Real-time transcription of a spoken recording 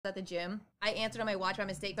at the gym. I answered on my watch by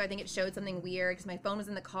mistake, but I think it showed something weird because my phone was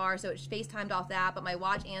in the car, so it FaceTimed off that, but my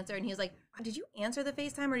watch answered, and he was like, did you answer the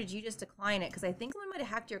FaceTime or did you just decline it? Because I think someone might have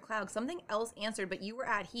hacked your cloud. Something else answered, but you were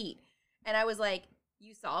at Heat. And I was like,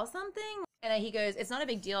 you saw something? And he goes, it's not a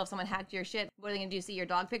big deal if someone hacked your shit. What are they going to do, see your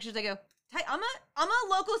dog pictures? I go, I'm a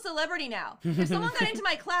local celebrity now. If someone got into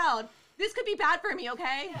my cloud, this could be bad for me,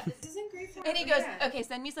 okay? Yeah, this isn't great for And he goes, okay,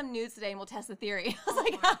 send me some nudes today and we'll test the theory.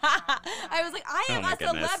 I was like, I am a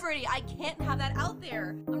celebrity. I can't have that out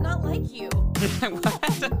there. I'm not like you.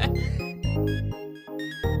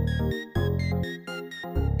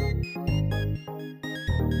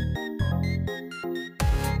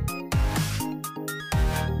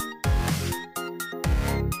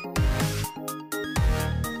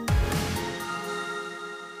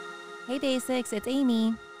 Hey Basics, it's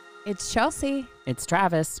Amy. It's Chelsea. It's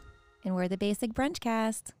Travis. And we're the Basic Brunch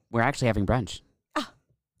Cast. We're actually having brunch.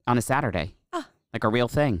 On a Saturday. Like a real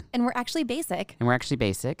thing. And we're actually basic. And we're actually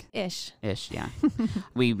basic. Ish, yeah.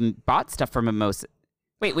 We bought stuff for mimosa.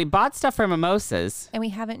 Wait, we bought stuff for mimosas. And we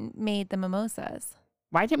haven't made the mimosas.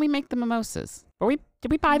 Why didn't we make the mimosas?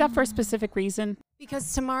 Did we buy that for a specific reason?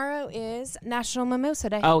 Because tomorrow is National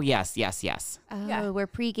Mimosa Day. Oh, yes. Oh, Yeah. we're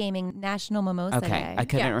pre-gaming National Mimosa Day. Okay, I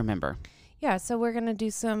couldn't remember. Yeah, so we're going to do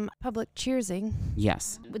some public cheersing.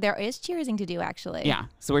 Yes. There is cheersing to do, actually. Yeah,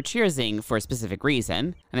 so we're cheersing for a specific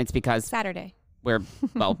reason, and it's because Saturday.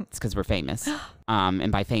 it's because we're famous.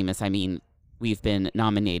 And by famous, I mean we've been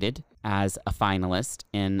nominated as a finalist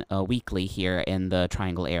in a weekly here in the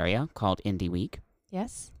Triangle area called Indie Week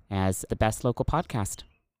Yes. as the best local podcast.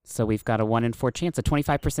 So we've got a 1 in 4 chance, a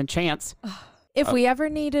 25% chance. If we ever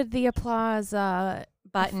needed the applause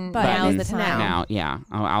Button. Now's the time. Now, yeah.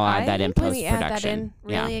 I'll add that in Can we add that post-production. in?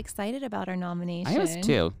 Really excited about our nomination. I was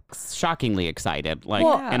too. Shockingly excited. Like,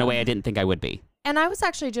 Well, in a way I didn't think I would be. And I was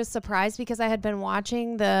actually just surprised because I had been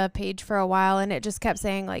watching the page for a while and it just kept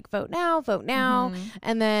saying like, vote now, vote now. Mm-hmm.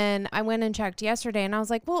 And then I went and checked yesterday and I was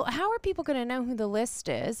like, well, how are people going to know who the list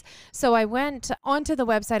is? So I went onto the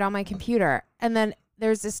website on my computer and then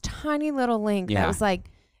there's this tiny little link that was like,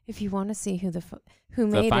 if you want to see who the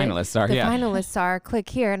finalists are, finalists are, click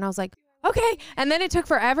here. And I was like, okay. And then it took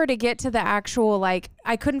forever to get to the actual, like,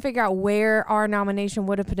 I couldn't figure out where our nomination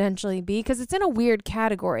would have potentially be because it's in a weird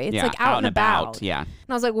category. It's like out and about. Yeah. And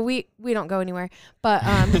I was like, well, we don't go anywhere, but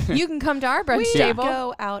you can come to our brunch We table.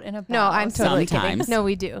 go out and about. No, I'm totally Sometimes. kidding. No,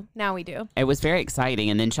 we do. Now we do. It was very exciting.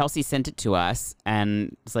 And then Chelsea sent it to us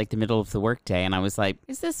and it's like the middle of the workday. And I was like,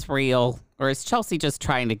 is this real? Or is Chelsea just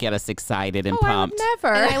trying to get us excited and pumped? I would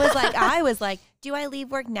never. And I was like, do I leave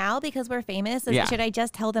work now because we're famous? Or should I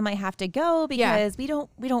just tell them I have to go because we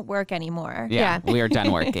don't work anymore? Yeah. We are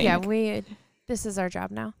done working. This is our job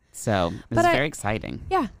now. So this is very exciting.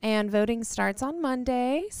 Yeah. And voting starts on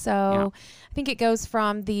Monday. So I think it goes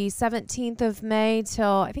from the 17th of May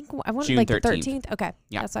till I want June like 13th. the 13th. Okay.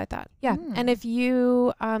 Yeah. That's what I thought. Yeah. And if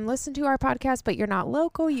you listen to our podcast, but you're not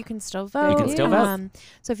local, you can still vote. You can still vote.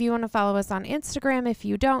 So if you want to follow us on Instagram, if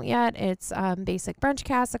you don't yet, it's Basic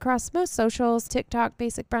Brunchcast across most socials, TikTok,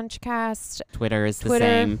 Basic Brunchcast, Twitter is the Twitter,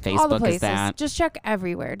 same. all the Facebook places. is that. Just check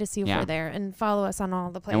everywhere to see if we're there and follow us on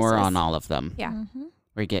all the places. And we're on all of them. Yeah. Mm-hmm.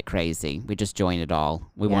 We get crazy. We just join it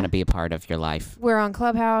all. We want to be a part of your life. We're on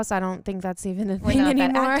Clubhouse. I don't think that's even a We're thing not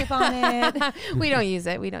anymore. that active on it. We don't use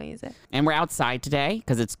it. And we're outside today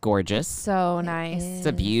because it's gorgeous. So nice. It's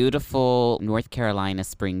a beautiful North Carolina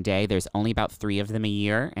spring day. There's only about 3 of them a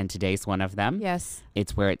year, and today's one of them. Yes.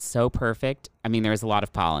 It's where it's so perfect. I mean, there's a lot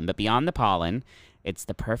of pollen, but beyond the pollen, it's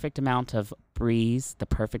the perfect amount of breeze, the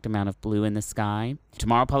perfect amount of blue in the sky.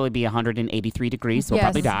 Tomorrow will probably be 183 degrees, so we'll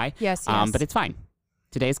probably die. Yes. But it's fine.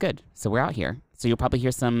 Today's good. So we're out here. So you'll probably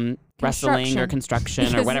hear some wrestling or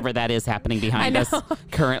construction or whatever that is happening behind us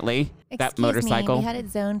currently. That motorcycle. We had it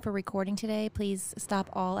zoned for recording today. Please stop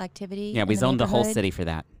all activity. Yeah, we zoned the whole city for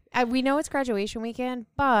that. We know it's graduation weekend,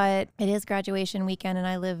 but it is graduation weekend, and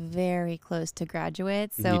I live very close to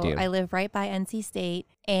graduates. So You do. I live right by NC State,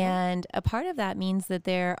 and a part of that means that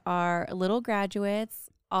there are little graduates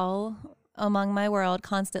all among my world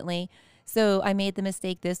constantly. So I made the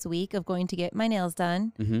mistake this week of going to get my nails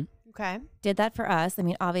done. Mm-hmm. okay. Did that for us. I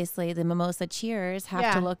mean, obviously the mimosa cheers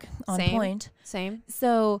have to look on point. Same.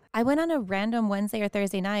 So I went on a random Wednesday or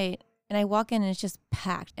Thursday night, and I walk in and it's just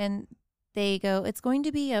packed. And they go, it's going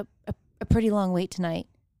to be a pretty long wait tonight.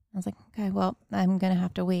 I was like, okay, well, I'm going to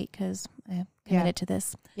have to wait because I have committed to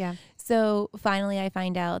this. Yeah. So finally I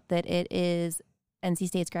find out that it is NC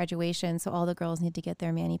State's graduation, so all the girls need to get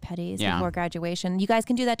their mani-pedis before graduation. You guys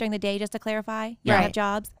can do that during the day, just to clarify. You have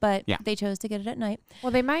jobs, but they chose to get it at night.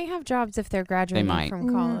 Well, they might have jobs if they're graduating from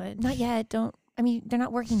college. Not yet. I mean, they're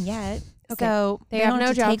not working yet. Okay. So They they have don't no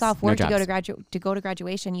have to take jobs. off work No to go jobs. to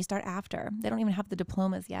graduation. You start after. They don't even have the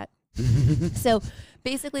diplomas yet. So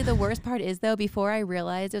basically the worst part is though, before I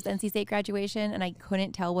realized it was NC State graduation and I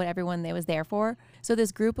couldn't tell what everyone there was there for. So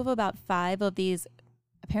this group of about 5 of these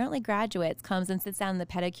apparently graduates comes and sits down in the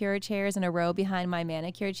pedicure chairs in a row behind my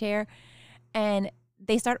manicure chair. And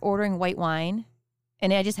they start ordering white wine.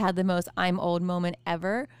 And I just had the most I'm old moment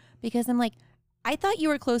ever because I'm like, I thought you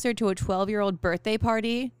were closer to a 12-year-old birthday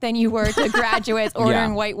party than you were to graduates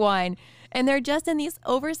ordering white wine. And they're just in these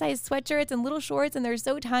oversized sweatshirts and little shorts, and they're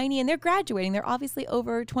so tiny, and they're graduating. They're obviously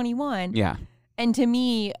over 21. Yeah. And to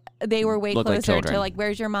me, they were way Look like closer children. to like,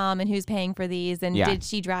 where's your mom and who's paying for these? And Yeah. did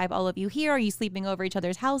she drive all of you here? Are you sleeping over each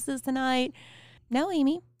other's houses tonight? No,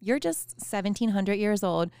 Amy, you're just 1,700 years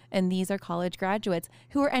old, and these are college graduates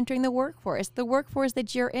who are entering the workforce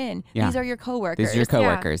that you're in. Yeah. These are your coworkers. These are your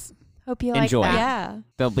coworkers. Hope you Enjoy. like that. Yeah.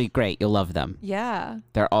 They'll be great. You'll love them. Yeah.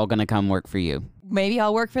 They're all going to come work for you. Maybe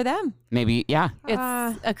I'll work for them. Maybe, yeah.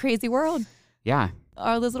 It's a crazy world. Yeah.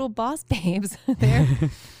 All those little boss babes. They're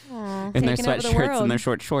Aw. In their taking over the sweatshirts world. and their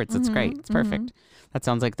short shorts. It's great. It's perfect. That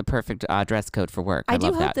sounds like the perfect dress code for work. I do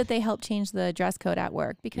love hope that. that they help change the dress code at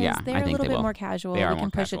work because Yeah, they're I a think little they bit will. more casual. They are We more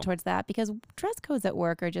can push casual. it towards that because dress codes at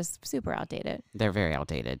work are just super outdated. They're very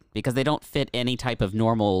outdated because they don't fit any type of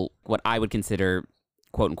normal, what I would consider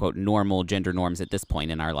quote unquote normal gender norms at this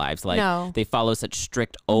point in our lives. Like No. they follow such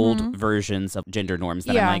strict old versions of gender norms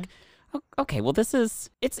that Yeah. I'm like, okay, well this is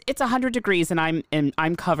it's 100 degrees and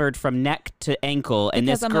I'm covered from neck to ankle and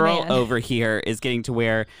Because this I'm a girl man. over here is getting to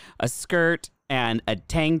wear a skirt and a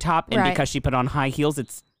tank top and Right. because she put on high heels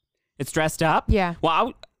it's dressed up. Yeah.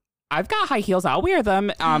 Well, I've got high heels. I'll wear them.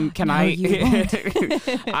 Can No, I? you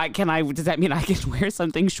won't. Can I? Does that mean I can wear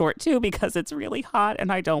something short too? Because it's really hot, and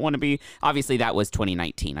I don't want to be. Obviously, that was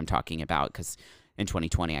 2019. I'm talking about because in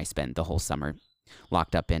 2020 I spent the whole summer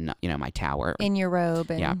locked up in my tower. In your robe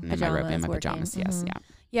and yeah, pajamas. in my robe, in my working. pajamas. Yes, Mhm. yeah.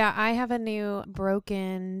 Yeah, I have a new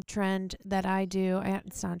broken trend that I do.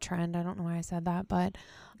 It's not a trend. I don't know why I said that, but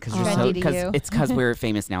Because Trendy to you. it's because we're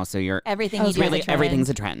famous now. So you're Everything Oh, you do really is a trend. everything's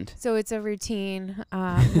a trend. so it's a routine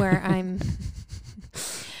where I'm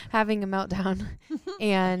having a meltdown.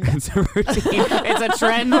 And It's a routine. It's a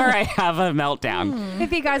trend where I have a meltdown.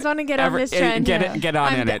 if you guys want to get on this trend, Get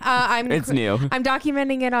on I'm, in it. It's cr- new. I'm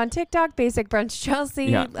documenting it on TikTok, Basic Brunch Chelsea.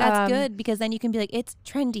 Yeah. That's good because then you can be like, it's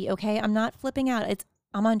trendy, okay? I'm not flipping out.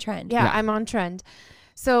 I'm on trend. Yeah, Yeah. I'm on trend.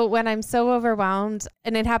 So when I'm so overwhelmed,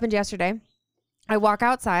 and it happened yesterday, I walk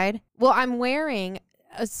outside. Well, I'm wearing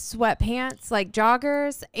sweatpants, like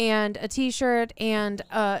joggers, and a t-shirt, and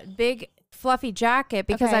a big fluffy jacket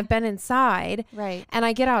because Okay. I've been inside. Right. And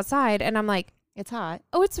I get outside, and I'm like, It's hot.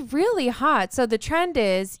 oh, it's really hot. So the trend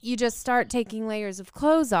is you just start taking layers of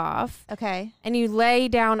clothes off, Okay. and you lay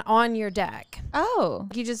down on your deck. Oh.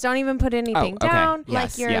 You just don't even put anything okay. down.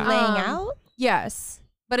 Yes, Like you're yeah. laying out? Yes.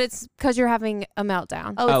 But it's because you're having a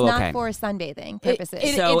meltdown. Oh, it's Oh, not okay. for sunbathing It-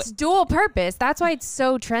 purposes. So- it's dual purpose. That's why it's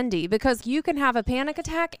so trendy because you can have a panic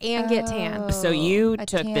attack and get tan. So you a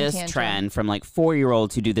took tan this tantrum. trend from like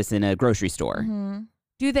 4-year-olds who do this in a grocery store. Mhm.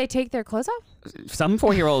 Do they take their clothes off? Some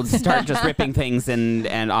 4-year-olds start just ripping things and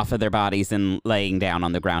off of their bodies and laying down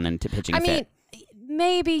on the ground and pitching I a mean, fit.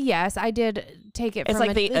 maybe yes. I did take it It's from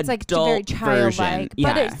like the it's like very adult childlike, version.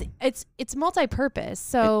 but Yeah. it's multi-purpose.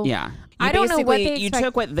 So Yeah. You I don't know what basically- they You expect-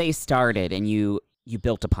 took what they started and you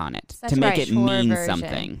built upon it Such to a make it mature mean version.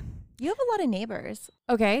 something. You have a lot of neighbors.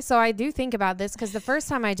 okay, so I do think about this because the first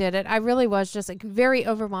time I did it, I really was just like very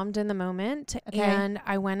overwhelmed in the moment, Okay. and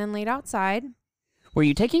I went and laid outside. Were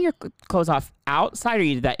you taking your clothes off outside or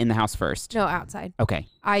you did that in the house first? No, outside. Okay.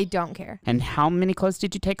 I don't care. And how many clothes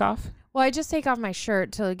did you take off? Well, I just take off my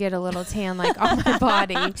shirt to get a little tan, like on my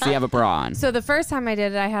body. So you have a bra on. So the first time I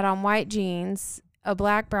did it, I had on white jeans, a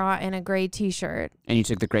black bra, and a gray t-shirt. And you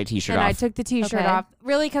took the gray t-shirt And off. I took the t-shirt Okay. off,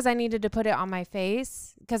 really because I needed to put it on my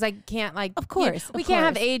face because I can't like. Of course, we of can't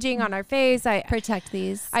have course. aging on our face. Protect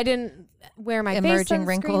these. I didn't wear my face Emerging sunscreen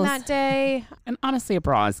wrinkles. that day. And honestly, a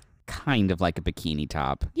bra is kind of like a bikini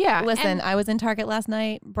top. Yeah, Listen, and I was in Target last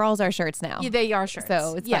night. Bras are shirts now. they are shirts,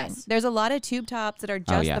 So it's fine. There's a lot of tube tops that are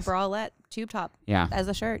just yes. the bralette tube top Yeah. as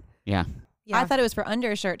a shirt. Yeah. Yeah. I thought it was for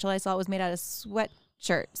undershirt till I saw it was made out of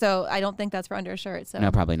sweatshirt. So I don't think that's for undershirt. So No,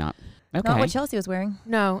 probably not. Okay. not what Chelsea was wearing.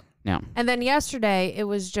 No. No. And then yesterday it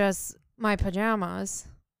was just my pajamas.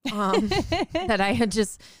 That I had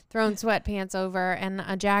just thrown sweatpants over and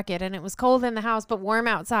a jacket, and it was cold in the house but warm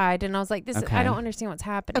outside, and I was like, "This Okay. I don't understand what's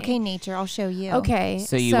happening." Okay, nature, I'll show you. Okay.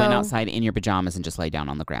 So you went outside in your pajamas and just lay down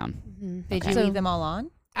on the ground. Mhm. Did Okay. you So leave them all on?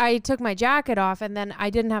 I took my jacket off, and then I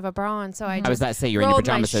didn't have a bra on, so I I was just about to say you're in your rolled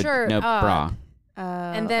my pajamas, so shirt no up. bra.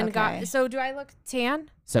 and then okay. so do I look tan?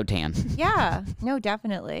 So tan. Yeah. No,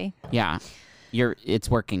 definitely. Yeah. It's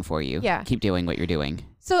working for you. Yeah. Keep doing what you're doing.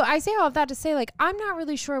 So I say all of that to say, like, I'm not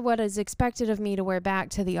really sure what is expected of me to wear back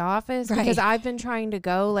to the office Right. because I've been trying to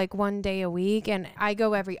go like 1 day a week, and I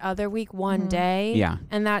go every other week 1 day. Yeah.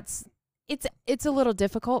 And it's a little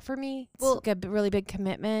difficult for me. It's Well, like a really big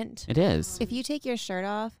commitment. It is. If you take your shirt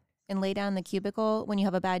off and lay down in the cubicle when you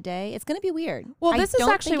have a bad day, it's going to be weird. Well, I this is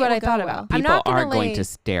don't actually think what it I will thought go about. well. I'm People not are gonna going lay- to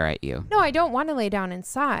stare at you. No, I don't want to lay down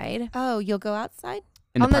inside Oh, you'll go outside?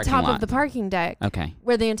 In the on the parking top lot. of the parking deck Okay.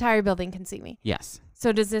 where the entire building can see me. Yes.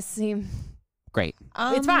 So does this seem? Great.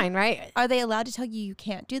 It's fine, right? Are they allowed to tell you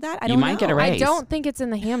can't do that? I You don't might know. get a I raise. don't think it's in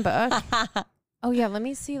the handbook. Oh yeah, let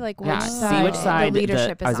me see like which Yeah. side, See which side the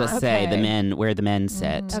leadership I is was on. gonna say the Okay. men where the men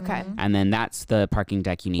sit. Okay. And then that's the parking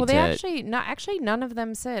deck you need Well, to. they actually none of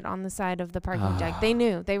them sit on the side of the parking deck. They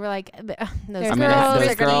knew. They were like, those There's I girls mean, girls those are going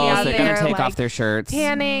to be girls out are there going to take like, off their shirts.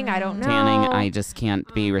 tanning. I don't know. Tanning. I just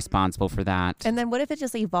can't be responsible for that. And then what if it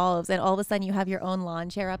just evolves and all of a sudden you have your own lawn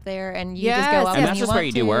chair up there and you just Yes, go up and when that's you just where want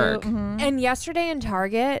you do to? work. Mhm. And yesterday in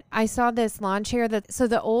Target, I saw this lawn chair so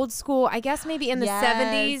the old school, I guess maybe in the Yes.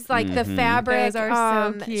 70s, like the Mhm. fabric Those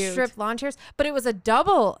are so cute. strip lawn chairs, but it was a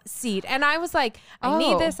double seat. And I was like, I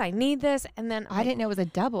need this. And then I didn't know it was a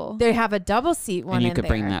double. they have a double seat one And you in could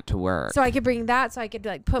bring there. that to work. So I could bring that, so I could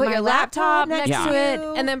like put Put my your laptop laptop next next to to it,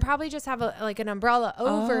 you. and then probably just have like an umbrella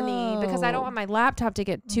over me because I don't Oh. want my laptop to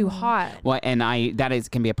get too hot. Well, and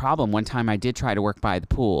can be a problem. One time I did try to work by the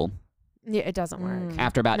pool. Yeah, it doesn't work.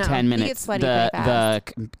 After about No. 10 You get minutes, sweaty the pretty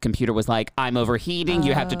fast. computer was like, I'm overheating.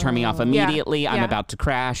 You have to turn me off Oh. immediately. I'm Yeah. about to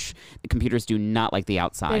crash. The computers do not like the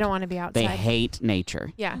outside. They don't want to be outside. They hate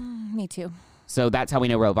nature. Yeah, Me too. So that's how we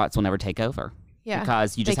know robots will never take over. yeah.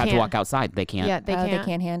 Because you just They have to can't. walk outside. They can't. Yeah, they Oh, can't. they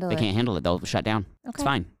can't handle They it. can't handle it. They'll shut down. It's Okay.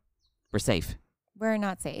 fine. We're safe. We're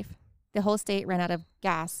not safe. The whole state ran out of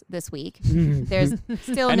gas this week. There's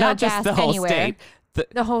still and no not just gas the whole anywhere. state.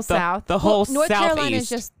 The whole South. The whole North Carolina is southeast.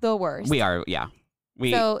 just the worst. We are. Yeah.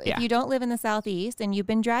 So yeah. if you don't live in the southeast and you've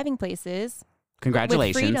been driving places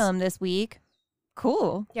Congratulations. with freedom this week,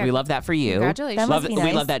 cool. Yeah. We love that for you. Congratulations. That Love, must be We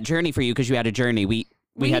nice. love that journey for you because you had a journey. We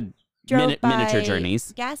had Drove by miniature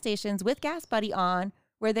journeys. gas stations with Gas Buddy on,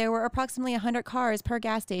 where there were approximately 100 cars per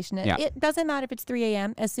gas station. Yeah. It doesn't matter if it's 3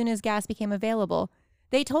 a.m. as soon as gas became available.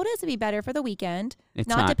 They told us it'd be better for the weekend, It's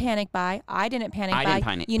not to not. panic buy. I didn't panic I buy. didn't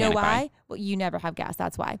panic- You know panic buy. why? Well, you never have gas.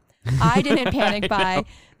 That's why. I didn't panic buy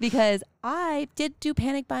because I did do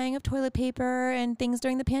panic buying of toilet paper and things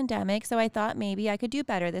during the pandemic. So I thought maybe I could do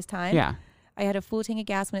better this time. Yeah. I had a full tank of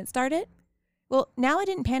gas when it started. Well, now I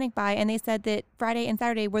didn't panic buy, and they said that Friday and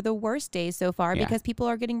Saturday were the worst days so far Yeah. because people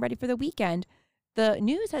are getting ready for the weekend. The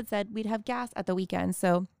news had said we'd have gas at the weekend,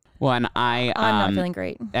 so Well, and I'm not feeling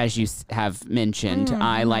great. as you have mentioned,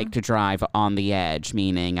 I like to drive on the edge,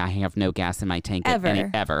 meaning I have no gas in my tank Ever.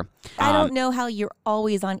 ever. I don't know how you're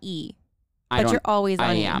always on E, I but don't- you're always on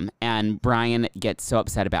I E. am. And Brian gets so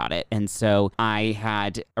upset about it. And so I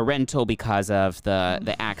had a rental because of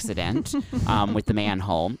the accident with the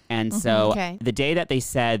manhole. And so Okay. the day that they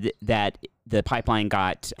said that the pipeline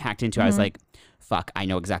got hacked into, I was like, fuck, I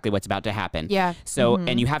know exactly what's about to happen. Yeah. So,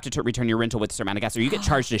 and you have to return your rental with a certain amount of gas or you get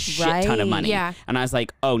charged a shit ton of Right. money. Yeah. And I was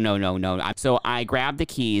like, oh, no. So I grabbed the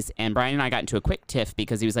keys and Brian and I got into a quick tiff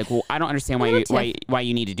because he was like, well, I don't understand why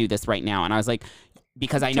you need to do this right now. And I was like,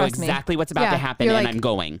 because I know Trust me. exactly what's about Yeah. to happen You're and like, I'm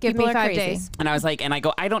going. Give People me are 5 crazy. days. And I was like, and I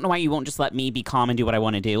go, I don't know why you won't just let me be calm and do what I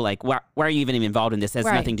want to do. Like, why are you even involved in this? It has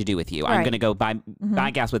Right. nothing to do with you. I'm Right. going to go buy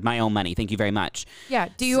gas with my own money. Thank you very much. Yeah.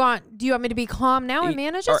 Do you want me to be calm now and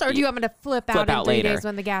manage this, or do you want me to flip out in 3 later. days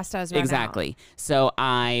when the gas does run out? Exactly. So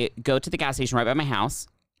I go to the gas station right by my house.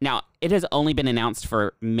 Now, it has only been announced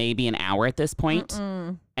for maybe an hour at this point,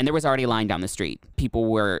 and there was already a line down the street. People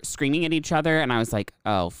were screaming at each other, and I was like,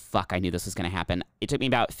 oh, fuck, I knew this was going to happen. It took me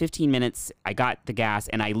about 15 minutes. I got the gas,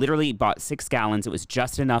 and I literally bought 6 gallons. It was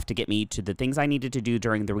just enough to get me to the things I needed to do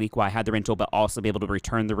during the week while I had the rental, but also be able to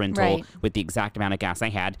return the rental Right. with the exact amount of gas I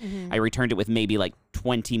had. I returned it with maybe like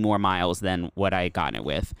 20 more miles than what I had gotten it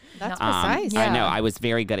with. That's Not- precise. I Yeah. know. I was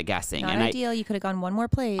very good at guessing. Not and ideal. You could have gone one more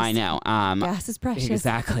place. I know. Gas is precious.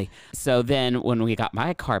 Exactly. So then when we got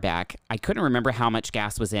my car back, I couldn't remember how much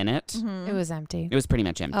gas was in it. It was empty. It was pretty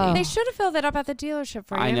much empty. Oh. They should have filled it up at the dealership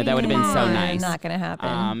for you. I know, mean, that would've been come so on. nice. Not going to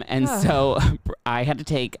happen. And so I had to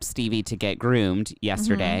take Stevie to get groomed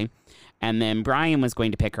yesterday. And then Brian was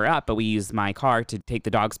going to pick her up, but we used my car to take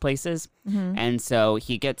the dogs places. And so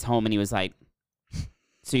he gets home and he was like,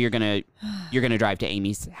 so you're gonna drive to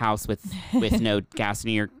Amy's house with no gas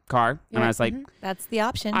in your car? And I was like, That's the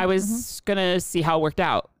option. I was gonna see how it worked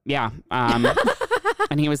out. Yeah.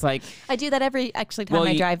 And he was like, I do that every time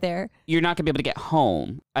I drive there. you're not gonna be able to get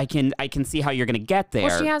home. I can see how you're gonna get there.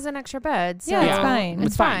 Well, she has an extra bed. So Yeah, it's fine.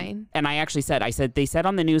 It's fine. And I said they said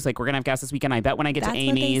on the news, like, we're gonna have gas this weekend. I bet when I get That's to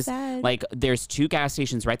what they Amy's, said. like, there's 2 gas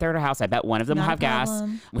stations right there at our house. I bet one of them will Not a have gas,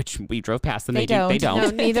 problem. which we drove past them. They They don't. don't.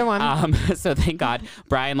 No, neither one. So thank God.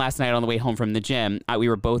 Brian last night on the way home from the gym, we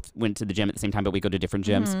were both went to the gym at the same time, but we go to different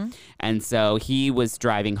gyms. Mm-hmm. And so he was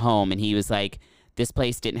driving home and he was like, this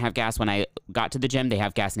place didn't have gas when I got to the gym. They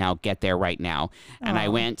have gas now. Get there right now. And I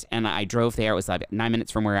went and I drove there. It was like 9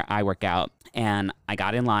 minutes from where I work out. And I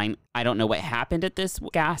got in line. I don't know what happened at this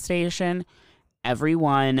gas station.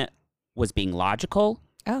 Everyone was being logical.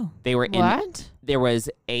 Oh. They were in. What? There was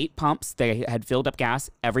 8 pumps. They had filled up gas.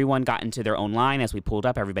 Everyone got into their own line. As we pulled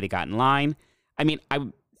up, everybody got in line. I mean, I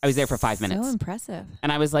was there for 5 minutes. So impressive.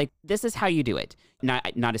 And I was like, this is how you do it.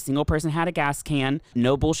 Not a single person had a gas can.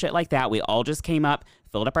 No bullshit like that. We all just came up,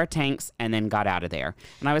 filled up our tanks, and then got out of there.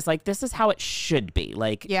 And I was like, this is how it should be.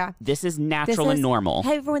 Like, Yeah. this is natural and normal.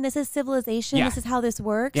 Hey, everyone, this is civilization. Yeah. This is how this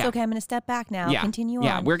works. Yeah. Okay, I'm going to step back now. Continue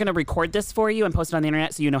Yeah, on. we're going to record this for you and post it on the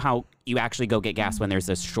internet so you know how you actually go get gas when there's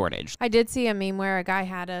a shortage. I did see a meme where a guy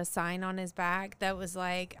had a sign on his back that was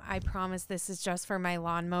like, I promise this is just for my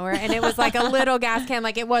lawnmower. And it was like a little gas can.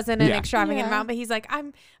 Like, it wasn't an Yeah. extravagant amount, but he's like,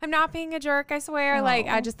 I'm not being a jerk, I swear. Like,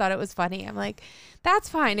 I just thought it was funny. I'm like, that's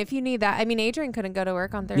fine if you need that. I mean, Adrian couldn't go to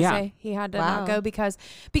work on Thursday. Yeah. He had to Wow. not go because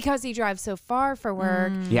he drives so far for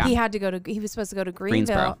work. Yeah. He had to go to, he was supposed to go to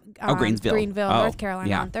Greenville. Greenville. Oh, North Carolina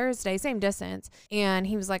yeah. on Thursday, same distance. And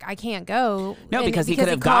he was like, I can't go. No, And because he could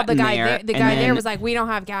have called the gotten guy there, The and guy there then- was like, we don't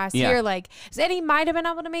have gas Yeah. here. Like, and he might have been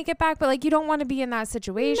able to make it back, but like, you don't want to be in that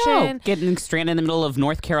situation. No, getting stranded in the middle of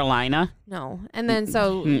North Carolina. No. And then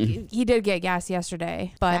so he did get gas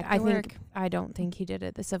yesterday, but Back to work. I don't think he did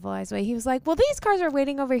it the civilized way. He was like, well, these cars are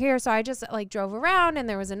waiting over here. So I just like drove around and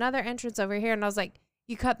there was another entrance over here. And I was like,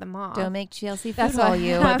 you cut them off. Don't make Chelsea That's football what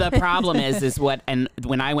you. But the problem is what, and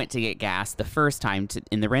when I went to get gas the first time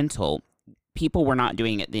in the rental, people were not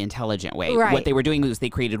doing it the intelligent way. Right. What they were doing was they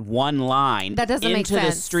created one line That doesn't make into the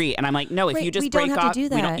sense. street. And I'm like, no, if Wait, you just we don't break have to off, do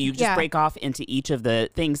that. you just Yeah. break off into each of the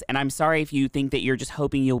things. And I'm sorry if you think that you're just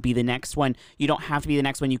hoping you'll be the next one. You don't have to be the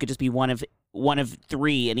next one. You could just be one of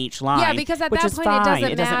 3 in each line. Yeah, because at which that is point fine.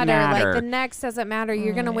 it doesn't matter. Like the Next next doesn't matter.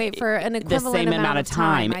 You're gonna wait for an the equivalent same amount of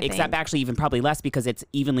time, I except think. actually even probably less because it's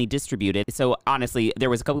evenly distributed. So honestly, there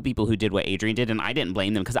was a couple people who did what Adrian did, and I didn't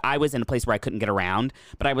blame them because I was in a place where I couldn't get around.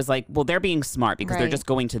 But I was like, well, they're being smart because they're Right. just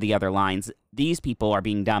going to the other lines. These people are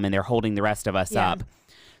being dumb and they're holding the rest of us Yeah. up.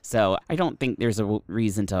 So I don't think there's a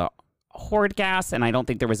reason to hoard gas, and I don't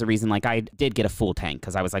think there was a reason. Like, I did get a full tank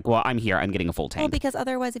because I was like, well, I'm here, I'm getting a full Well, tank. because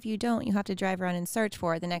otherwise, if you don't, you have to drive around and search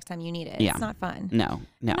for it the next time you need it. Yeah. It's not fun. No.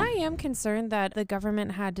 And I am concerned that the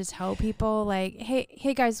government had to tell people like,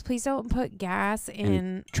 hey guys, please don't put gas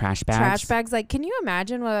in Trash bags. trash bags. Like, can you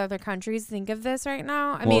imagine what other countries think of this right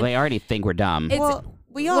now? I Well, mean, they already think we're dumb. it's Well,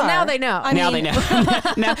 we are. well, now they know. I now mean, they know.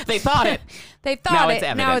 Now they thought it. They thought now it. it's Now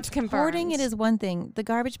evident. it's confirmed. hoarding it is one thing. The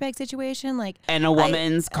garbage bag situation, like, And a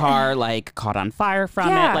woman's car like caught on fire from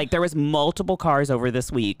Yeah. it. Like, there was multiple cars over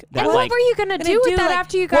this week that And what like were you gonna do with that like,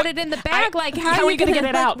 after you got well, it in the bag? Like, how are you gonna get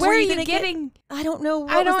it out? Where Were are you you gonna get- getting? I don't know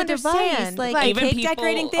what I don't was the device. understand. Like, Like, a even cake people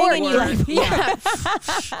decorating thing, or and you were- like, Yeah.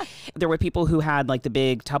 there were people who had like the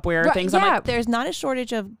big Tupperware Right, things. yeah. I'm like, there's not a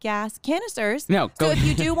shortage of gas canisters. no, So go. if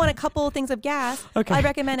you do want a couple of things of gas, Okay. I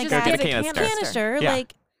recommend a Just gas get a canister. canister. Yeah.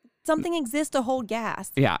 Like, something exists to hold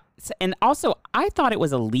gas. Yeah. And also, I thought it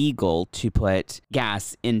was illegal to put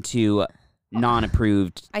gas into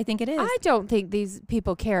non-approved. I think it is. I don't think these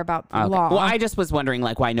people care about the Okay. law. Well, I just was wondering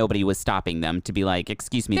like why nobody was stopping them to be like,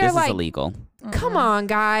 excuse me, They're this like- is illegal. Come on,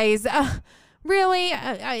 guys. Really?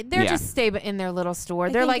 They're Yeah. just stay in their little store. I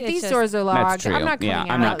They're think like, it's these just- stores are locked. true. I'm not coming Yeah,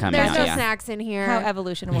 out. I'm not coming There's out, no yeah. snacks in here. how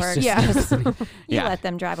evolution works. just- Yeah. You Yeah. let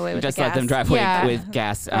them drive away with Just the gas. let them drive away Yeah. with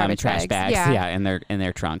gas, Garbage trash bags. bags. Yeah. in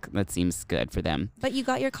their trunk. That seems good for them. But you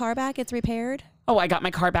got your car back. It's repaired. Oh, I got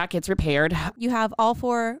my car back. It's repaired. You have all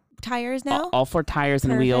 4 tires now. All 4 tires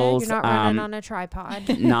and Perfect. wheels. You're not running on a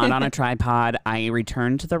tripod. not on a tripod. I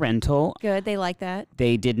returned to the rental. Good. They like that.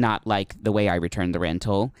 They did not like the way I returned the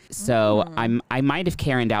rental, so I might have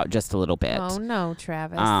Karened out just a little bit. Oh no,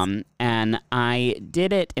 Travis. And I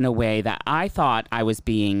did it in a way that I thought I was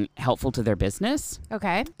being helpful to their business.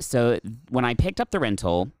 Okay. So when I picked up the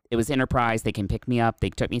rental, it was Enterprise. They can pick me up. They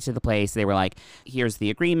took me to the place. They were like, here's the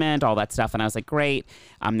agreement, all that stuff. And I was like, great.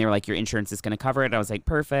 They were like, your insurance is going to cover it. I was like,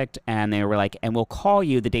 perfect. And they were like, and we'll call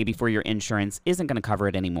you the day before your insurance isn't going to cover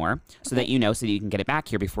it anymore so that you know, so that you can get it back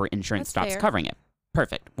here before insurance That's stops fair. covering it.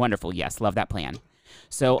 Perfect. Wonderful. Yes. Love that plan.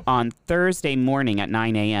 So on Thursday morning at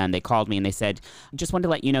 9 a.m., they called me and they said, just wanted to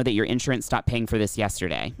let you know that your insurance stopped paying for this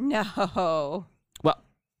yesterday. No.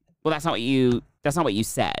 Well, that's not what you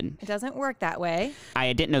said. It doesn't work that way.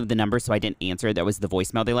 I didn't know the number, so I didn't answer. That was the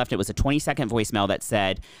voicemail they left. It was a 20-second voicemail that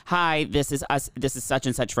said, "Hi, this is us. This is such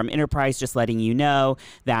and such from Enterprise. Just letting you know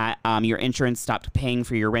that your insurance stopped paying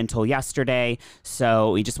for your rental yesterday.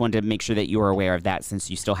 So we just wanted to make sure that you were aware of that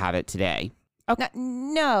since you still have it today." Okay.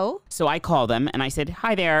 No. So I called them and I said,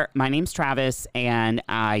 "Hi there, my name's Travis, and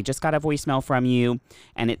I just got a voicemail from you,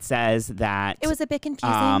 and it says that It was a bit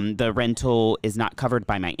confusing. the rental is not covered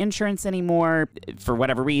by my insurance anymore for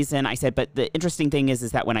whatever reason." I said, "But the interesting thing is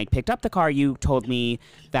that when I picked up the car, you told me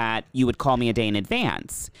that you would call me a day in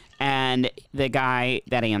advance." And the guy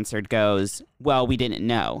that answered goes, "Well, we didn't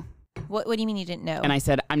know." What do you mean you didn't know? And I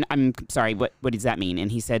said, I'm sorry, what does that mean?" And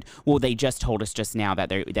he said, "Well, they just told us just now that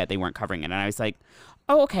they weren't covering it." And I was like,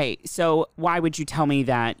 "Oh, okay. So why would you tell me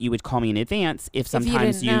that you would call me in advance if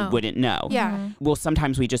sometimes you wouldn't know?" Yeah. "Well,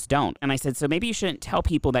 sometimes we just don't." And I said, "So maybe you shouldn't tell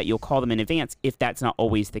people that you'll call them in advance if that's not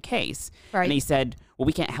always the case." Right. And he said, "Well,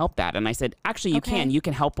 we can't help that." And I said, "Actually, you Okay. can. You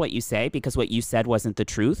can help what you say because what you said wasn't the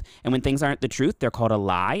truth. And when things aren't the truth, they're called a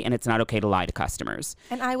lie, and it's not okay to lie to customers."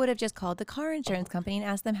 And I would have just called the car insurance company and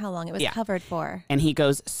asked them how long it was Yeah. covered for. And he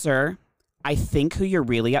goes, "Sir, I think who you're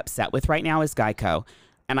really upset with right now is Geico."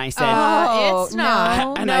 And I said, It's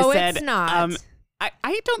not. and No, I said, it's not.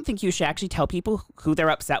 I don't think you should actually tell people who they're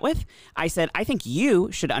upset with. I said, "I think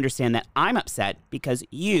you should understand that I'm upset because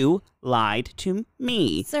you lied to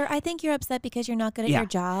me. Sir, I think you're upset because you're not good at Yeah. your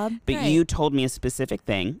job. But Right. you told me a specific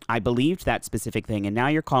thing. I believed that specific thing. And now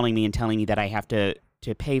you're calling me and telling me that I have to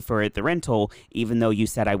pay for the rental, even though you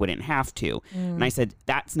said I wouldn't have to." And I said,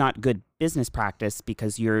 "That's not good business practice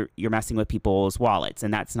because you're messing with people's wallets,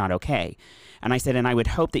 and that's not okay." And I said, "And I would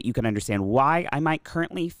hope that you can understand why I might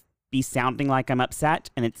currently be sounding like I'm upset,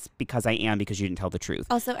 and it's because I am, because you didn't tell the truth."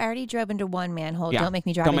 Also, I already drove into one manhole. Yeah. Don't make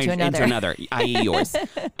me drive Don't into make- another. Into another, i.e. yours.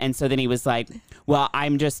 And so then he was like, "Well,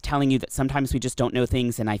 I'm just telling you that sometimes we just don't know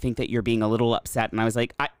things, and I think that you're being a little upset." And I was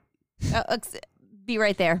like, Be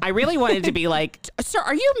right there. I really wanted to be like, "Sir,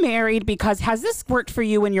 are you married? Because has this worked for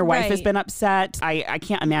you when your wife has Right. been upset?" I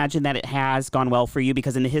can't imagine that it has gone well for you,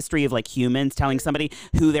 because in the history of like humans, telling somebody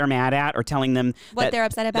who they're mad at or telling them What that they're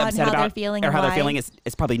upset about and how they're feeling or and how they're why. feeling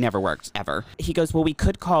it's probably never worked ever. He goes, "Well, we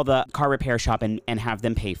could call the car repair shop and have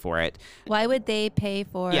them pay for it." Why would they pay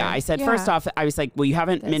for? Yeah, I said, Yeah. first off, I was like, "Well, you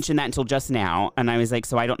haven't mentioned that until just now." And I was like,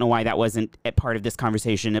 "So I don't know why that wasn't a part of this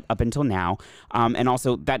conversation up until now. And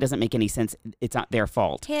also, that doesn't make any sense. It's not their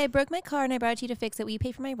fault." Hey, I broke my car and I brought you to fix it. Will you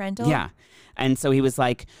pay for my rental? Yeah. And so he was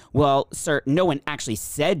like, "Well, sir, no one actually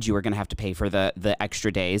said you were going to have to pay for the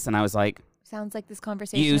extra days." And I was like, Sounds like this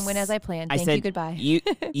conversation went as I planned. Thank you. Goodbye.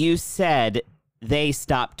 You said they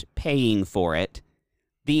stopped paying for it.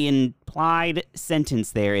 The implied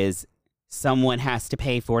sentence there is someone has to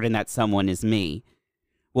pay for it, and that someone is me.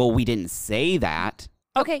 Well, we didn't say that.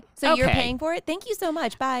 Okay, so you're okay. paying for it? Thank you so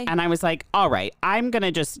much. Bye. And I was like, "All right, I'm going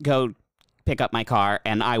to just go pick up my car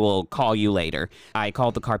and I will call you later." I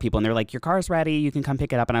called the car people and they're like, "Your car's ready. You can come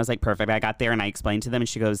pick it up." And I was like, "Perfect." I got there and I explained to them and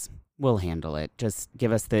she goes, "We'll handle it. Just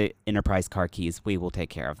give us the Enterprise car keys. We will take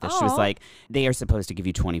care of this." She was Aw. like, "They are supposed to give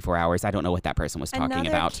you 24 hours. I don't know what that person was talking Another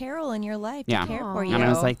about." Carol in your life Yeah. to care Aw. for you. And I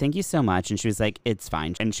was like, "Thank you so much." And she was like, "It's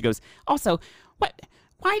fine." And she goes, "Also,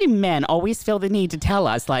 why do men always feel the need to tell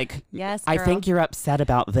us, like, yes, I girl. think you're upset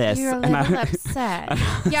about this?" You're a And little upset.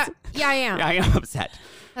 Yeah, I am. I am upset.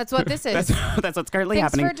 That's what this is. That's what's currently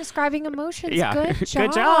Thanks happening. for describing emotions. Yeah. Good job.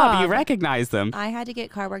 Good job. You recognize them. I had to get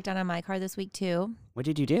car work done on my car this week too What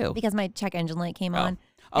did you do? because my check engine light came Oh. on.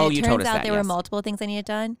 Oh, And it you turns told us out that, there were yes. multiple things I needed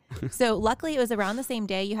done. So luckily it was around the same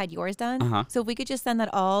day you had yours done. Uh-huh. So if we could just send that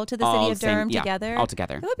all to the All city of same- Durham yeah, together, all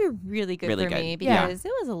together. that would be really good Really for good. me Yeah. because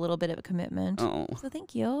it was a little bit of a commitment. Oh, So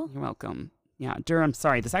thank you. you're welcome. Yeah, Durham,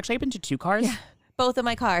 sorry. This actually happened to two cars. Yeah. Both of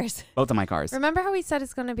my cars. Both of my cars. Remember how we said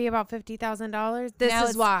it's going to be about $50,000? This Now is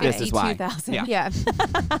it's why. This is why. 52,000. Yeah. Yeah.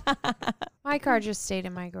 My car just stayed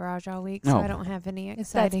in my garage all week, so Oh. I don't have any That's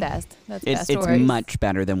exciting. best. That's It's best. it's stories. much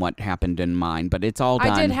better than what happened in mine, but it's all done.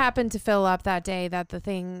 I did happen to fill up that day that the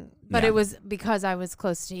thing, but Yeah. it was because I was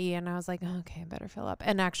close to E and I was like, okay, I better fill up.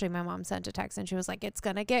 And actually my mom sent a text and she was like, it's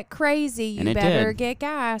going to get crazy. And You it better did. get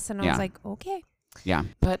gas. And I Yeah. was like, okay. Yeah,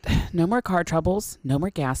 but no more car troubles. No more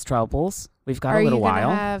gas troubles. We've got Are a little you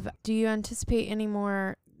gonna while. do you anticipate any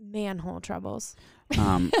more manhole troubles?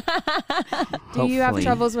 Um, Do you have hopefully.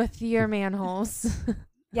 troubles with your manholes?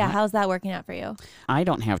 Yeah, how's that working out for you? I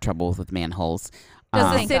don't have trouble with manholes. Does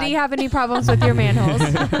the Thank city God. have any problems with your manholes?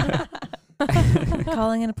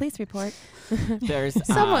 Calling in a police report. There's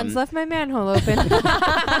Someone's left my manhole open.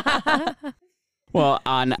 Well,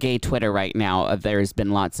 on gay Twitter right now, there's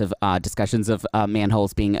been lots of discussions of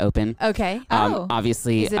manholes being open. Okay.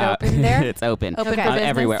 Obviously, Is it open there? it's open. Open Okay. for business?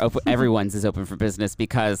 Everywhere. Everyone's is open for business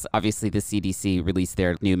because obviously the CDC released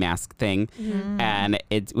their new mask thing. And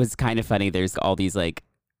it was kind of funny. There's all these like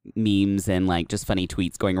memes and like just funny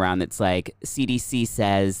tweets going around that's like CDC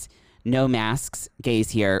says no masks, gays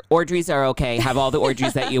here. Orgies are okay. Have all the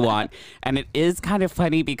orgies that you want. And it is kind of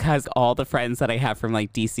funny because all the friends that I have from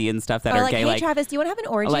like DC and stuff that Or are like, gay, hey, like Travis, do you want to have an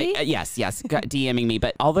orgy? like yes, DMing me,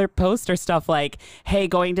 but all their posts are stuff like, "Hey,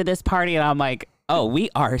 going to this party," and I'm like, "Oh, we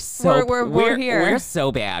are so We're here. We're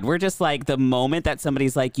so bad. We're just like the moment that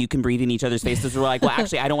somebody's like, you can breathe in each other's faces. We're like, well,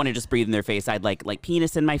 actually, I don't want to just breathe in their face. I'd like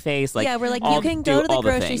penis in my face. Like, yeah, we're like, I'll you can do go to the all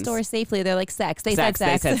grocery things. store safely. They're like, sex. They Sex,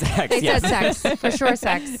 said sex. They said sex. They yes. said sex. For sure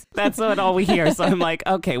sex. That's what all we hear. So I'm like,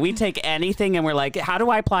 okay, we take anything and we're like, how do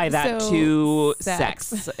I apply that So, to sex.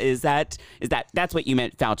 sex? Is that's what you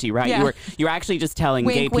meant, Fauci, right? Yeah. You were actually just telling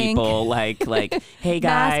Wink, gay wink. people like, hey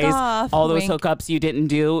Mask guys, off, all those wink. hookups you didn't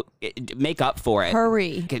do, make up for it. Hurry.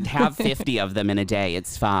 You could have 50 of them in a day.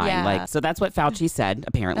 It's fine. Yeah. Like, so that's what Fauci said,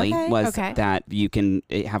 apparently, Okay. was Okay. that you can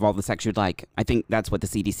have all the sex you'd like. I think that's what the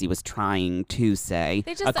CDC was trying to say,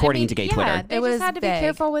 They just, according to gay yeah, Twitter. They It was just had to be vague.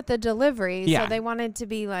 careful with the delivery. Yeah. So they wanted to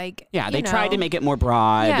be like, Yeah, you they tried to know, make it more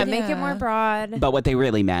broad. Yeah, make it more Yeah. broad. But what they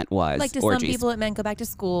really meant was Like to orgies. some people, it meant go back to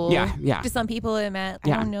school. Yeah, yeah. To some people, it meant, I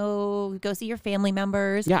Yeah. don't know, go see your family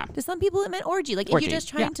members. Yeah. To some people, it meant orgy. Like, if Orgy, you're just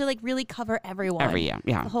trying yeah. to like really cover everyone.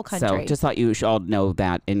 Yeah. The whole So country. just thought you should all know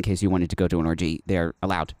that in case you wanted to go to an orgy, they're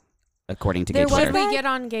allowed, according to gay There was Twitter. Should we that- get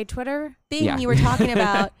on gay Twitter? Thing Yeah. you were talking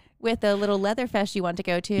about with the little leather fest you want to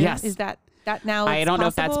go to. Yes. Is that now? I it's don't know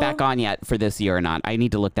if that's possible? back on yet for this year or not. I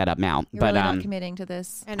need to look that up now. You're but really not committing to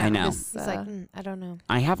this. I know. This, He's like, I don't know.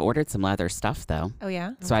 I have ordered some leather stuff though, oh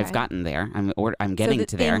yeah. so I've Okay. gotten there. I'm getting so the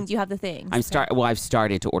to there. things, you have the things. I've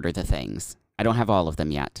started to order the things. I don't have all of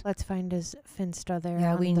them yet. Let's find his Finsta there.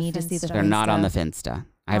 Yeah, on we the need to see the Finsta. They're not on the Finsta. Finsta.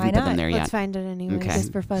 I haven't Why put them not? there Let's yet. find it anyways. Okay.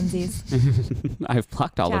 Just for funsies. I've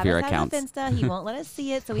blocked all of your accounts. Travis has a Finsta. He won't let us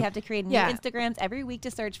see it, so we have to create new Yeah. Instagrams every week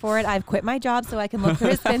to search for it. I've quit my job so I can look for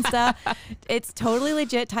his Finsta. It's totally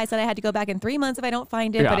legit. Ty said I had to go back in 3 months if I don't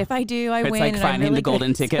find it, Yeah. but if I do, I It's win. like and I'm finding really the good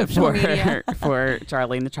golden at ticket social for media. for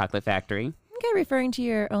Charlie and the Chocolate Factory. Okay, referring to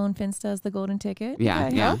your own Finsta as the golden ticket. Yeah,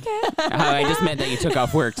 Okay. yeah. Okay. I just meant that you took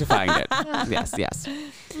off work to find it. Yes.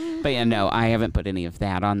 But yeah, no, I haven't put any of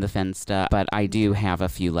that on the Finsta, but I do have a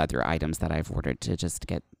few leather items that I've ordered to just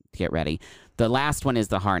get ready. The last one is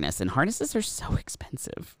the harness, and harnesses are so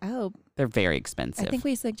expensive. Oh, They're very expensive. I think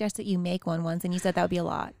we suggested you make one once, and you said that would be a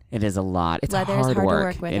lot. It is a lot. It's Leather is hard hard to work.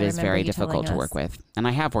 work with, It I is remember very you difficult to telling work us. with. And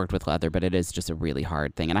I have worked with leather, but it is just a really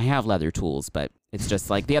hard thing. And I have leather tools, but it's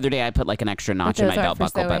just like the other day I put like an extra notch in those my aren't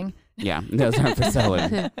belt for buckle. sewing. But yeah, those aren't for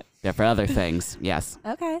sewing. They're for other things. Yes.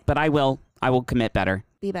 Okay. But I will commit better.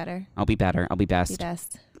 Be better. I'll be better. I'll be best. Be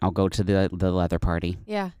best. I'll go to the leather party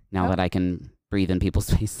Yeah. now that I can breathe in people's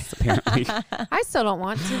faces, apparently. I still don't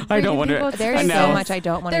want to. I don't breathe in want to- people's There's know. so much I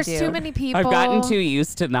don't want to There's do. too many people. I've gotten too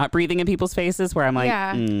used to not breathing in people's faces where I'm like,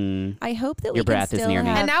 Yeah. I hope that Your we can breath is still near me.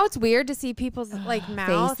 have, And now it's weird to see people's like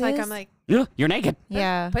mouth. Like Faces? I'm like, "Ugh, you're naked.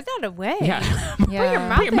 yeah. put that away. Yeah. Yeah.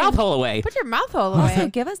 your Put your mouth hole away. Put your mouth hole Also, away.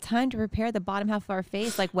 give us time to prepare the bottom half of our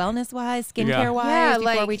face, like wellness-wise, skincare-wise, Yeah,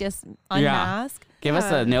 before like- we just unmask. Give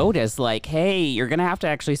us Yeah. a notice like, hey, you're going to have to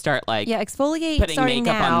actually start like Yeah, exfoliate putting starting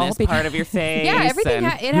makeup now. on this because- part of your face. Yeah, everything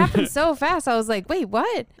and- it happened so fast. I was like, wait,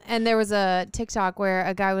 what? And there was a TikTok where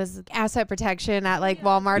a guy was asset protection at like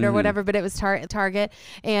Walmart or Mhm. whatever, but it was Target,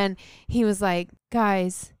 and he was like,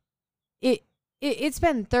 guys, it's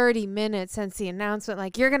been 30 minutes since the announcement.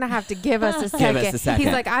 Like, you're gonna have to give us a second. Give us a second.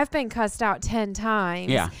 He's like, I've been cussed out 10 times.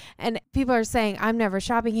 Yeah. And people are saying, I'm never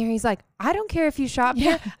shopping here. He's like, I don't care if you shop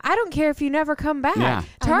here. I don't care if you never come back. Yeah.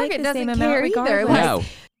 I Target make the same doesn't amount care either. regardless. Like, No.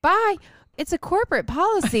 bye. It's a corporate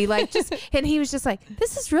policy. Like, just, and he was just like,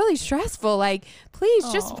 this is really stressful. Like, please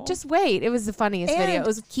Aw. just wait. It was the funniest video. And It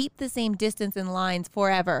was keep the same distance in lines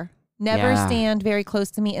forever. Never Yeah. stand very close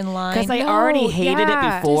to me in line. Because I No, already hated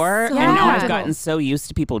yeah. it before, Just so and now I've Yeah. gotten so used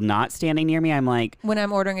to people not standing near me. I'm like, when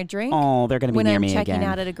I'm ordering a drink, oh, they're gonna be when near I'm me checking again.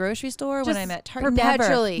 out at a grocery store, when Just I'm at Target,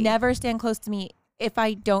 perpetually. never stand close to me if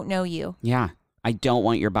I don't know you. Yeah, I don't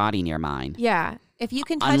want your body near mine. yeah. If you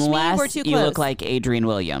can touch Unless me, we're too close. you look like Adrian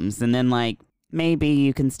Williams, and then like maybe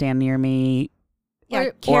you can stand near me. yeah,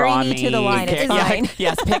 or carry on me to the line. It's Yeah, fine.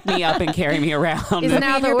 yes, pick me up and carry me around. Is Put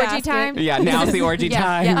now me in the your orgy basket. time? Yeah, now's the orgy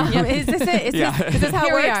time. Yeah. Is this it? Is Yeah. this, is this how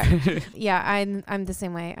Here it we works? Yeah, I'm the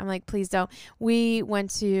same way. I'm like, please don't. We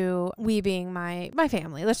went to, we being my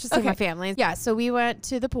family. Let's just say my Okay. family. Yeah, so we went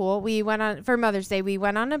to the pool. We went on, for Mother's Day, we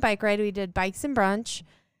went on a bike ride. We did bikes and brunch.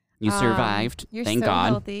 You survived. You're Thank so God.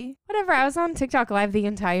 healthy. Whatever. I was on TikTok live the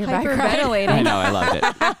entire bike ride. Hyperventilating. I know. I loved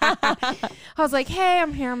it. I was like, hey,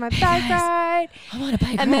 I'm here on my bike ride. I'm on a bike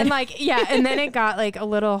And ride. then like, yeah. And then it got like a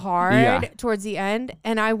little hard Yeah. towards the end.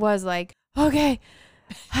 And I was like, okay,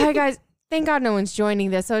 hi guys. Thank God no one's joining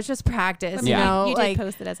this. So it's just practice, I mean, you Yeah. know? you did like,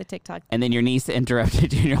 post it as a TikTok. And then your niece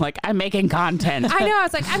interrupted you, and you're like, "I'm making content." I know. I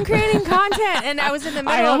was like, I'm creating content. And I was in the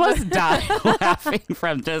middle I of almost died laughing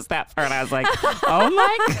from just that part. I was like, "Oh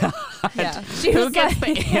my God!" Yeah. She Who was gets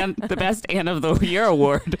like, the best Ann of the Year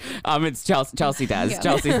award? It's Chelsea. Chelsea does. Yeah.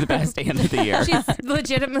 Chelsea's the best Ann of the Year. she's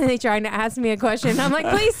legitimately trying to ask me a question. I'm like,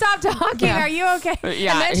 please stop talking. Yeah. Are you okay?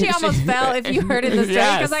 Yeah. And then she almost fell if you heard in the story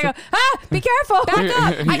because I go, be careful.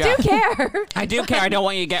 Back up. I Yeah. do care. I do care. I don't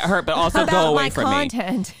want you to get hurt, but also About go away my from me.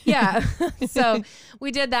 content. Yeah. So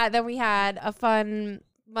we did that. Then we had a fun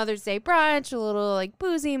Mother's Day brunch, a little like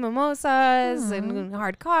boozy mimosas and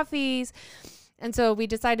hard coffees. And so we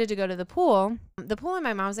decided to go to the pool. The pool in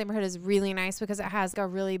my mom's neighborhood is really nice because it has a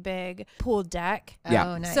really big pool deck. Yeah.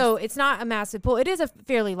 Oh, nice. So it's not a massive pool. It is a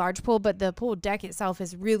fairly large pool, but the pool deck itself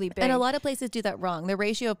is really big. and a lot of places do that wrong. The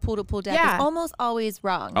ratio of pool to pool deck Yeah. is almost always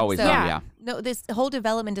wrong. Always so, wrong, yeah. No, this whole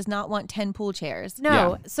development does not want 10 pool chairs. No.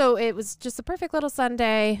 Yeah. So it was just a perfect little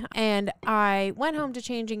Sunday. And I went home to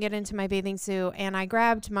change and get into my bathing suit. And I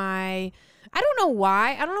grabbed I don't know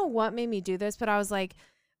why. I don't know what made me do this, but I was like,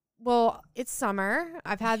 well, it's summer.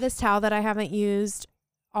 I've had this towel that I haven't used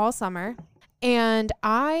all summer. And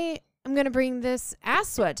I am going to bring this ass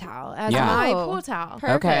sweat towel as Yeah. my Oh, pool towel.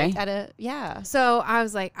 Okay. Yeah. So I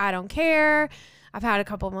was like, I don't care. I've had a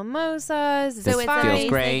couple mimosas. This So it's fine. a feels basic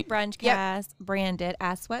great. brunch Yep. cast branded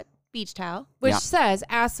ass sweat beach towel which Yeah. says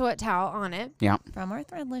ass sweat towel on it. Yeah. from our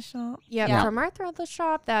threadless shop. Yep, Yeah. from our Threadless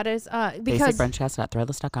shop. That is because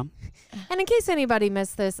BasicBrunchcast.threadless.com. and in case anybody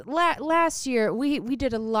missed this, last year we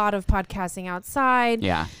did a lot of podcasting outside.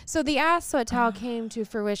 Yeah. So the ass sweat towel came to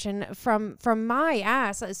fruition from my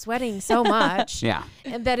ass sweating so much Yeah.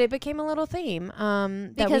 and that it became a little theme.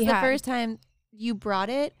 That Because we the had. first time you brought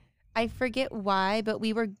it, I forget why, but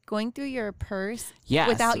we were going through your purse Yes.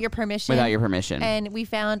 without your permission. Without your permission. And we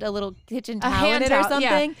found a little kitchen a towel hand in it towel, or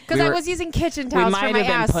something. because We I were- was using kitchen we towels for might my have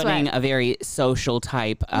been ass putting sweat. a very social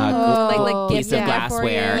type Oh, piece gift of yeah. for you.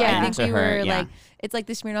 glassware Yeah. I into think we her. were Yeah. like, it's like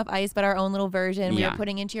the Smirnoff Ice, but our own little version. We Yeah. were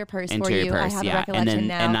putting into your purse into for your you. purse, I have yeah. a recollection and then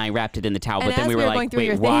now. and I wrapped it in the towel, And but then as we we were were going like, through wait,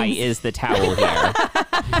 your why things- is the towel here?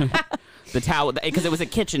 The towel, because it was a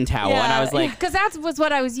kitchen towel, and I was like, because that was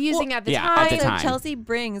what I was using at the yeah, time. at the So time. Chelsea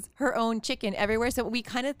brings her own chicken everywhere. So we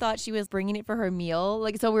kind of thought she was bringing it for her meal.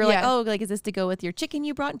 Like, so we were like, Yeah. oh, like, is this to go with your chicken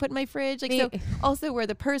you brought and put in my fridge? Like, Me- so also where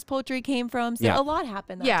the purse poultry came from. So Yeah. a lot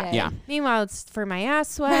happened that Yeah. day. Yeah. Meanwhile, it's for my ass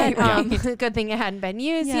sweat. Right. Good thing it hadn't been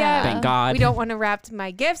used Yeah. yet. Thank God. We don't want to wrap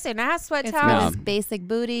my gifts in ass sweat It's towels. No. this basic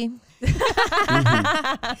booty.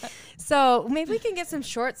 So maybe we can get some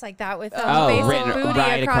shorts like that with Oh, basic written booty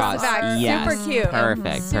right across the across. back. Yes. Super cute.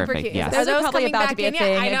 Perfect, Super perfect, cute. yes. Are Those are probably coming about to back be a in yet?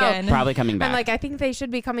 thing I know. again. probably coming back. I'm like, I think they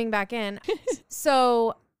should be coming back in.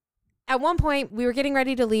 So at one point we were getting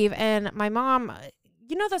ready to leave and my mom,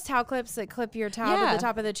 you know those towel clips that clip your towel to Yeah. the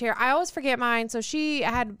top of the chair? I always forget mine. So she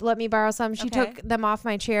had let me borrow some. She Okay. took them off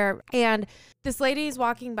my chair and this lady is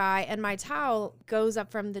walking by and my towel goes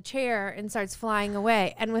up from the chair and starts flying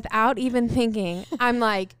away. And without even thinking, I'm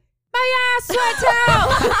like, my ass sweat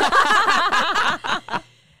towel.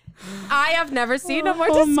 I have never seen a more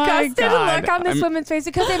Oh my disgusted God. look on this I'm- woman's face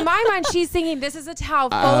because in my mind she's thinking this is a towel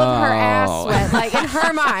full of her ass Oh. sweat, like in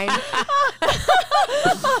her mind.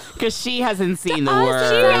 Because she hasn't seen the She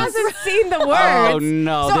words. hasn't seen the words. Oh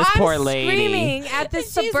no, So this I'm poor lady. screaming at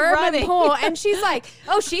this She's suburban running. pool, and she's like,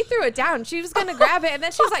 "Oh, she threw it down. She was gonna grab it, and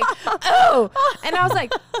then she's like, oh," and I was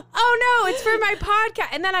like, "Oh no, it's for my podcast."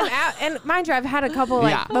 And then I'm out, and mind you, I've had a couple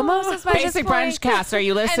like Yeah. mimosas by Basic this point. Brunch Cast, are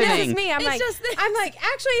you And listening? this is me. I'm It's like, just this. I'm like,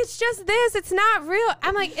 actually, it's just this. It's not real.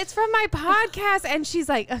 I'm like, it's from my podcast, and she's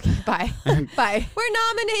like, okay, bye, bye. We're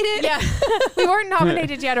nominated. Yeah, we weren't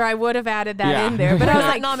nominated yet, or I would have added that Yeah. in there. But I was Not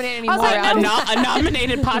like, nominated I was anymore. like, no, A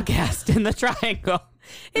nominated podcast in the triangle.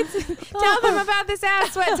 tell them about this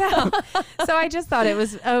ass sweat towel. So I just thought it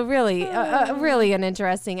was a really an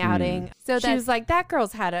interesting outing. So she was like, that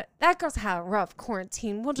girl's had a rough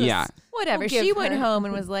quarantine. We'll just Yeah. Whatever. We'll give She went her- home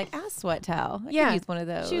and was like, ass sweat towel. I Yeah. could use one of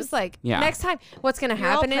those. She was like, Yeah. next time, what's gonna You're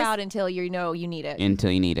all happen is, proud until you know you need it.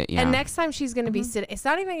 Until you need it. Yeah. and next time she's gonna Mm-hmm. be sitting. It's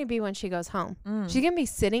not even gonna be when she goes home. She's gonna be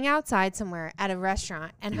sitting outside somewhere at a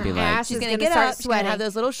restaurant, and her Be like- ass She's is gonna gonna get start up. She's sweating. gonna have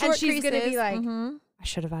those little short and she's gonna be creases. like, Mhm. I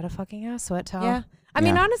should have had a fucking ass sweat towel. Yeah. I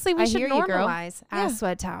mean, Yeah. honestly, we I should hear you, girl. normalize Yeah. ass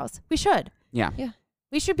sweat towels. We should. yeah.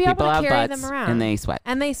 We should be People able have to carry butts them around. and they sweat.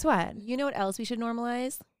 And they sweat. You know what else we should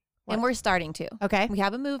normalize? What? And we're starting to. Okay. We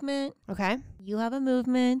have a movement. Okay. You have a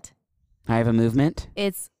movement. I have a movement.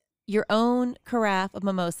 It's your own carafe of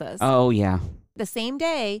mimosas. Oh, yeah. The same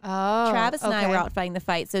day, Oh, Travis and I were out fighting the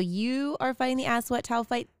fight. So you are fighting the ass sweat towel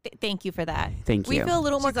fight. Thank you for that. Thank you. We feel a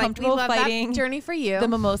little more She's like, comfortable we love fighting that journey for you. the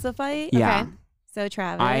mimosa fight. Yeah. Okay. So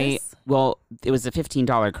Travis. Well, it was a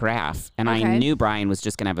 $15 carafe, and I Okay. knew Brian was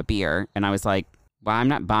just going to have a beer. And I was like, well, I'm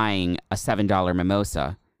not buying a $7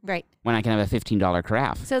 mimosa Right. when I can have a $15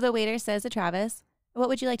 carafe. So the waiter says to Travis, what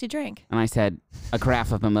would you like to drink? And I said, a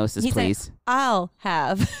carafe of mimosas, He said- please. I'll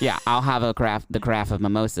have. Yeah, I'll have the carafe of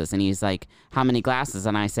mimosas. And he's like, how many glasses?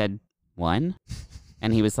 And I said, 1.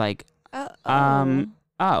 And he was like,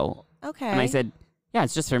 oh. Okay. And I said, yeah,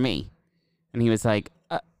 it's just for me. And he was like,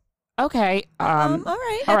 okay. all right. All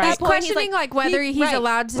At right. that questioning like whether he's right.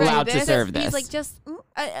 allowed to Allowed do to this. serve this. He's like, just,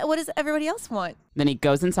 what does everybody else want? Then he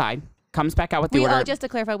goes inside, comes back out with the We order. all, just to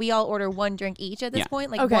clarify, we all order one drink each at this Yeah.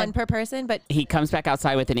 point, like Okay. one per person. But He comes back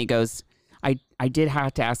outside with it and he goes, I did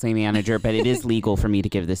have to ask my manager, but it is legal for me to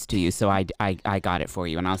give this to you. So I got it for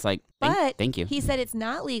you. And I was like, thank you. he said it's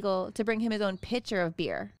not legal to bring him his own pitcher of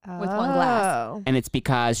beer with one glass. Oh. And it's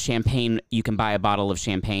because champagne, you can buy a bottle of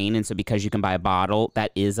champagne. And so because you can buy a bottle,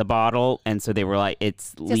 that is a bottle. And so they were like,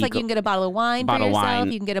 it's legal. Just like you can get a bottle of wine Bottle for of yourself,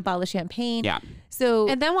 wine. you can get a bottle of champagne. Yeah. So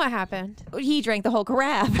And then what happened? he drank the whole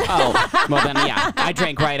carafe. Oh, well then, yeah. I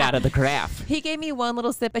drank right out of the carafe. He gave me one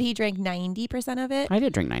little sip, but he drank 90% of it. I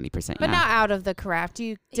did drink 90%. But yeah. not out of the carafe.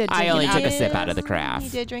 You did. I drink only it took out a of sip it. out of the carafe. He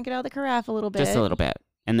did drink it out of the carafe a little bit. Just a little bit.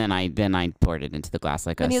 And then I poured it into the glass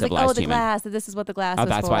like And a he was like, civilized oh, the human. glass. This is what the glass Oh, was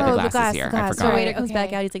that's for. why the Oh, glass, the is here. glass. I So forgot. the waiter Right, comes back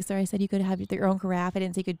okay. out. He's like, sorry, I said you could have your own carafe. I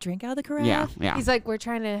didn't say you could drink out of the carafe. Yeah, yeah. He's like, we're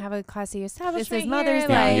trying to have a classy establishment is Mother's here.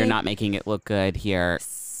 Yeah, Day. you're not making it look good here.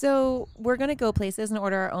 So we're going to go places and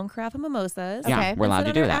order our own carafe of mimosas. Yeah, Okay. we're allowed to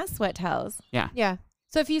And do sit on our that. ass sweat towels. Yeah.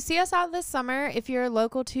 So if you see us out this summer, if you're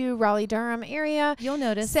local to Raleigh-Durham area, You'll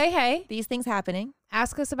notice say hey. these things happening.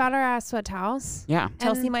 Ask us about our ass sweat towels. Yeah.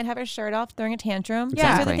 Chelsea And- might have her shirt off, throwing a tantrum. Yeah. These are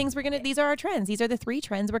the Exactly. things these are our trends. These are the 3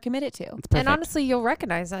 trends we're committed to. It's perfect. And honestly, you'll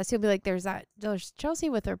recognize us. You'll be like, there's Chelsea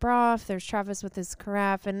with her bra off, there's Travis with his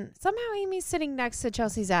carafe, and somehow Amy's sitting next to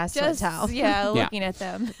Chelsea's ass sweat towel. yeah, Yeah. looking at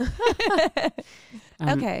them. Okay.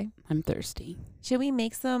 Okay. I'm thirsty. Should we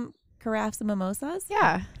make some carafes of mimosas?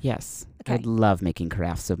 Yeah. Yes. Okay. I love making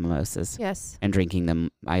carafes of mimosas Yes. and drinking them.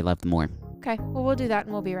 I love them more. Okay. Well, we'll do that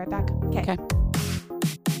and we'll be right back. Okay.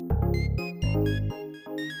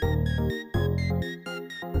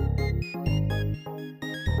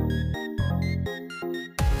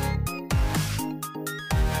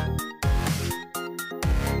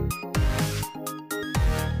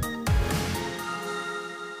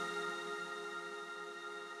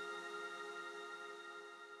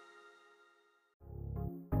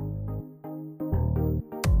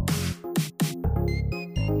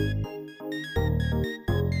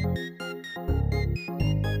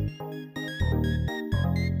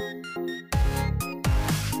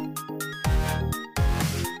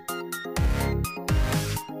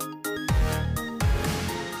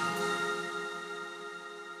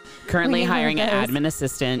 Currently need one of hiring an those. admin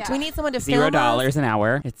assistant. We need someone to film $0 an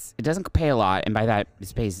hour. It doesn't pay a lot, and by that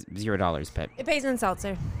it pays $0, but It pays in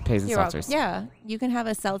seltzer. it pays in You're welcome. seltzers. Yeah, you can have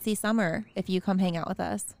a Celtsy summer if you come hang out with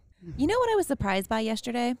us. You know what I was surprised by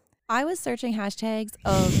yesterday? I was searching hashtags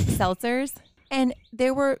of seltzers, and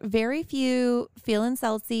there were very few feelin'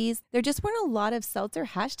 Celtsies. There just weren't a lot of seltzer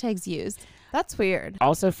hashtags used. That's weird.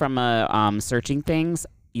 Also, from searching things,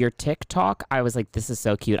 your TikTok, I was like, this is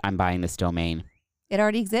so cute. I'm buying this domain. It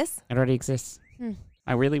already exists. It already exists. Hmm.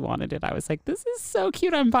 I really wanted it. I was like, this is so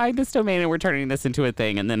cute. I'm buying this domain and we're turning this into a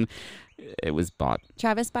thing. And then it was bought.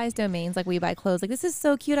 Travis buys domains like we buy clothes. Like, this is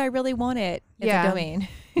so cute. I really want it. It's Yeah. a domain.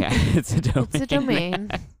 Yeah, it's a domain. It's a domain.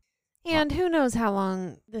 And who knows how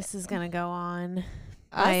long this is going to go on.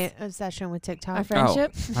 My Us? obsession with TikTok. Our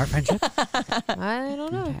friendship. Our friendship. I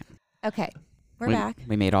don't know. Okay, we're we, back.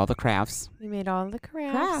 We made all the crafts. We made all the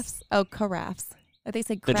crafts. Crafts. Oh, carafes. I think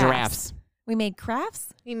they said The crafts. giraffes. We made crafts.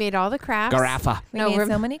 We made all the crafts. Garaffa. We No, made we're-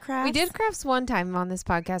 so many crafts. We did crafts one time on this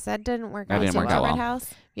podcast. That didn't work That out. didn't so work out well. well. Gingerbread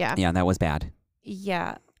house. Yeah. Yeah, that was bad.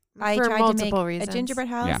 Yeah. I For tried to make multiple reasons. a gingerbread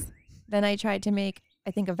house. Yeah. Then I tried to make,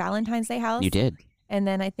 I think, a Valentine's Day house. You did. And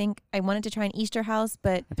then I think I wanted to try an Easter house,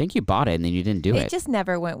 but I think you bought it and then you didn't do it it. just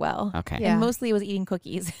never went well. Okay. Yeah. And mostly it was eating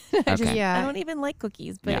cookies. I just, Okay. Yeah. I don't even like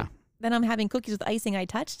cookies, but Yeah. then I'm having cookies with icing I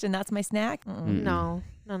touched, and that's my snack. Mm. No.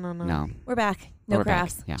 No. We're back. No We're back.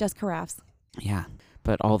 crafts. Yeah. Just carafes. Yeah.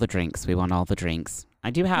 But all the drinks. We want all the drinks.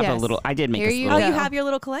 I do have a Yes. little. I did make Here a you Oh, little. go. you have your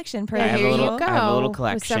little collection. Per I have a here little- you go. I have a little With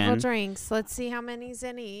several collection. drinks. Let's see how many's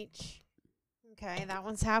in each. Okay, that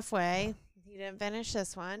one's halfway. You didn't finish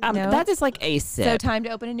this one. No. That is like a sip. So time to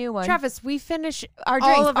open a new one. Travis, we finish Our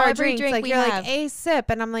all drinks, of our every drinks. drink Like we you're have. like a sip,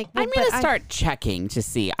 and I'm like, well, I'm going to but start checking to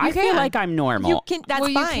see. I feel can. like I'm normal. You can. That's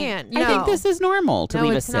well, fine. you can't. I think No. this is normal to No,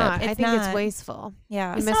 leave a it's sip. not. I It's think it's not. wasteful.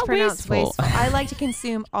 Yeah. You It's not mispronounced wasteful. wasteful. I like to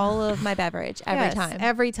consume all of my beverage every Yes, time.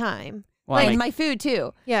 Every time. Well, Like I- my food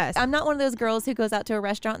too. Yes. I'm not one of those girls who goes out to a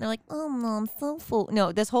restaurant and they're like, "Oh no, I'm so full."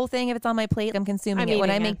 No, this whole thing, if it's on my plate, I'm consuming I'm it. When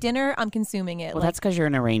I eating make it. dinner, I'm consuming it. well, Like, that's because you're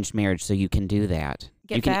in an arranged marriage, so you can do that.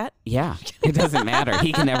 Get you can, fat? Yeah. It doesn't matter.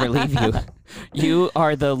 He can never leave you. You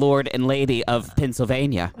are the Lord and Lady of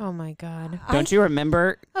Pennsylvania. Oh my God. Don't you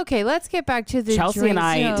remember? Okay, let's get back to the Chelsea drinks. and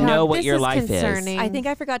I You know talk. what This your is life is. concerning. I think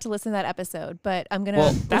I forgot to listen to that episode, but I'm gonna.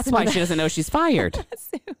 Well, that's listen why to she doesn't know she's fired.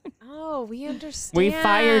 Oh, we understand. We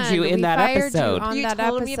fired you in We that fired you episode. on You that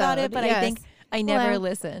told me about it, episode. but I Yes. think I never Well,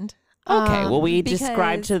 listened. Okay, well, we because-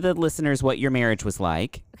 described to the listeners what your marriage was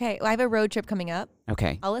like. Okay, well, I have a road trip coming up.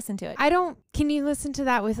 Okay. I'll listen to it. I don't. Can you listen to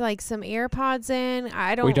that with like some AirPods in?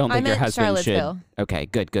 I don't. We don't I think your meant husband should. Charlottesville. Okay,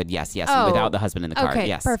 good. Yes. Oh. Without the husband in the car. Okay.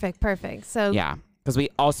 Yes. Perfect. So Yeah. Because we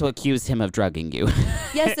also accused him of drugging you.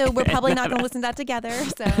 Yeah, so we're probably not going to listen to that together.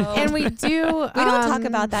 So and we do. we don't talk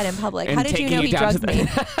about that in public. And How did you taking know he down to drugged me?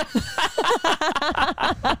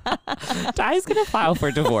 Ty's going to file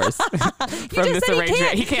for divorce from just this said he arrangement.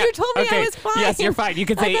 can't. He can't. You told me I okay. was fine. Yes, you're fine. You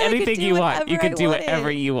can I say thought I could anything do you want. You whatever can I do whatever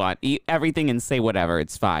wanted. you want. Eat everything and say whatever.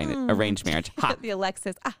 It's fine. Arranged marriage. Ha. The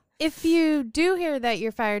Alexis. If you do hear that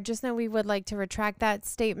you're fired, just know we would like to retract that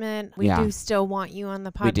statement. We Yeah. do still want you on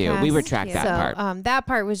the podcast. We do. We retract that so, part. that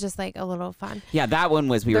part was just like a little fun. Yeah, that one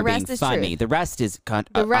was we The were being rest is funny. truth. The rest is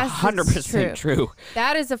The rest is 100% true.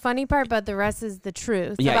 That is the funny part, but the rest is the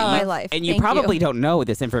truth. Yeah, about you- my life. And you Thank probably you. don't know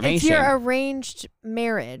this information. It's your arranged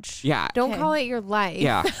marriage. Yeah. Don't Okay. call it your life.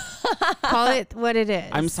 Yeah. Call it what it is.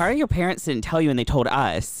 I'm sorry your parents didn't tell you and they told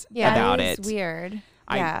us Yeah, about That is it. weird.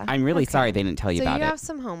 Yeah. I'm really Okay. sorry they didn't tell you So about you it. have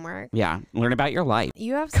some homework. Yeah. Learn about your life.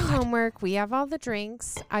 You have some homework. We have all the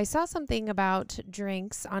drinks. I saw something about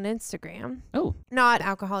drinks on Instagram. Oh, Not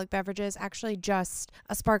alcoholic beverages, actually just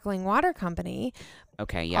a sparkling water company.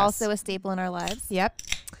 okay. Yes. Also a staple in our lives. Yep.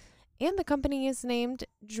 And the company is named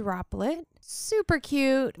Droplet. Super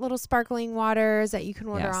cute little sparkling waters that you can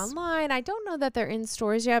order Yes. online. I don't know that they're in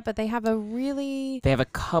stores yet, but they have a really They have a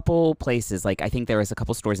couple places. Like I think there is a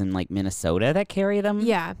couple stores in like Minnesota that carry them.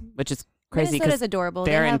 yeah. Which is crazy Minnesota's because adorable.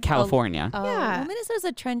 they're They in have California. Oh, Yeah. well, Minnesota's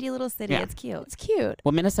a trendy little city. Yeah. It's cute. It's cute.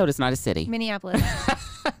 Well, Minnesota's not a city. Minneapolis.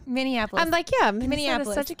 Minneapolis. I'm like, yeah, Minnesota's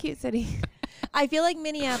Minneapolis. such a cute city. I feel like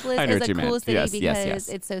Minneapolis I know is what a you cool meant. city Yes, because yes, yes.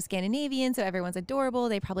 it's so Scandinavian, so everyone's adorable.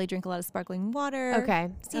 They probably drink a lot of sparkling water. Okay.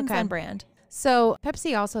 Seems okay. on brand. So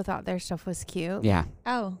Pepsi also thought their stuff was cute. Yeah.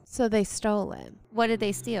 Oh, So they stole it. what did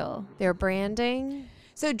they steal? Their branding,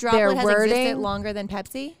 So Droplet has existed wording? longer than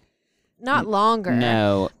Pepsi? not longer.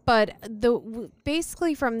 No, But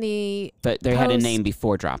basically from the but they had a Post- name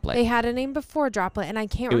before Droplet. they had a name before Droplet, and I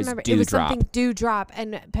can't It was remember. It was Dewdrop. something Dewdrop,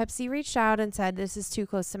 and Pepsi reached out and said this is too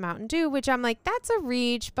close to Mountain Dew, which I'm like, that's a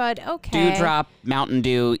reach, but okay. Dewdrop, Mountain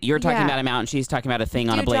Dew. You're talking Yeah. about a mountain. She's talking about a thing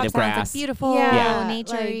on a blade Dewdrop of sounds like grass. beautiful, Yeah,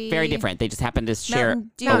 nature-y. Very different. They just happen to share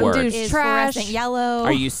Mountain Dew a Mountain word. Dew's is trash. fluorescent yellow.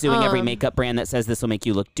 Are you suing every Um, makeup brand that says this will make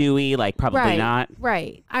you look dewy? Like probably Right, not.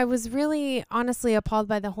 right. I was really honestly appalled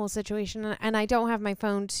by the whole situation, and I don't have my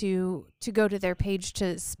phone to go to their page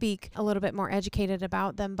to speak a little bit more educated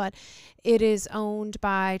about them, but it is owned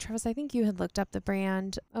by Travis. I think you had looked up the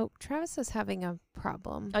brand. Oh, Travis is having a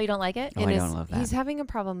problem. Oh, you don't like it? Oh, in I his- don't love that. He's having a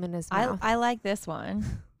problem in his mouth. I like this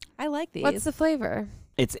one. I like these. What's the flavor?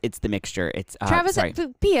 It's the mixture. It's Travis, sorry.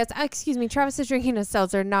 P.S. Excuse me. Travis is drinking a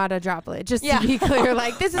seltzer, not a Droplet. Just Yeah. to be clear,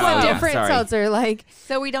 like this is Oh, a yeah, different sorry. seltzer. Like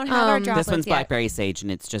So we don't have our Um, droplets This one's yet. blackberry sage,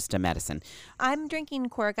 and it's just a medicine. I'm drinking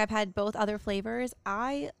Quirk. I've had both other flavors.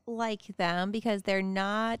 I like them because they're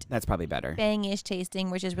not That's probably better. Bang-ish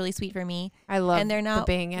tasting, which is really sweet for me. I love And they're not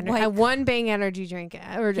the Bang energy. white- One Bang energy drink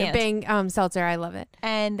or Can't. Bang seltzer. I love it.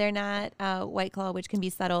 And they're not White Claw, which can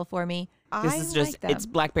be subtle for me. This I is just like them. it's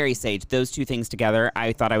blackberry sage. Those two things together,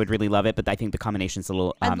 I thought I would really love it, but I think the combination's a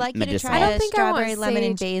little I'd like you to medicinal. try I don't a think I want strawberry, lemon,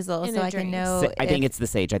 and sage basil in so a I can drink. know. I think if- it's the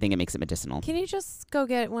sage. I think it makes it medicinal. Can you just go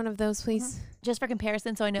get one of those, please? just for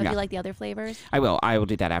comparison, so I know if Yeah. you like the other flavors. I will. I will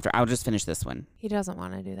do that after. I'll just finish this one. He doesn't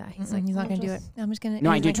want to do that. He's He's like, like, he's not "I'll going to do it. just- I'm just going to.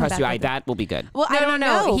 No, I do trust you. That will be good. Well, I No, don't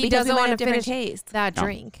no, know he because doesn't we might wanna have different finish taste. That No.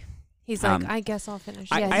 drink. He's like, Um, I guess I'll finish.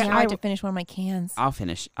 I- Yes, Yes, I- now I have I- to finish one of my cans. I'll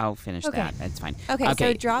finish Okay. that. It's fine. Okay,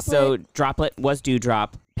 so Droplet. So Droplet was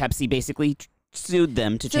Dewdrop. Pepsi basically sued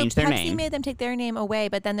them to So change their Pepsi name. made them take their name away,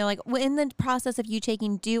 but then they're like, well, in the process of you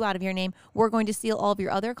taking Dew out of your name, we're going to steal all of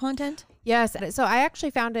your other content. Yes. So I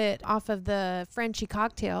actually found it off of the Frenchy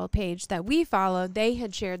Cocktail page that we followed. They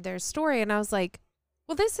had shared their story, and I was like,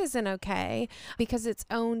 well, this isn't okay because it's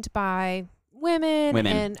owned by women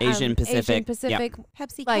and Asian Pacific.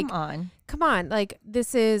 Pepsi, Like, come on. Like,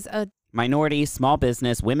 this is a Minority, small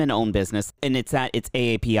business, women-owned business, and it's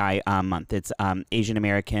AAPI month. It's Asian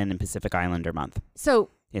American and Pacific Islander month. so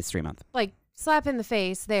History month. like slap in the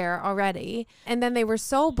face there already. And then they were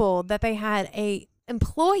so bold that they had a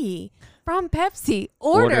employee from Pepsi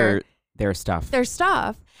order their stuff. their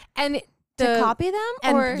stuff and To copy them?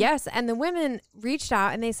 and Or yes, and the women reached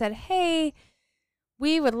out and they said, "Hey,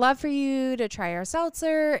 we would love for you to try our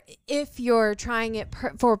seltzer if you're trying it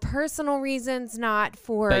for personal reasons, not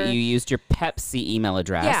for." But you used your Pepsi email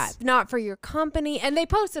address. Yeah, not for your company. And they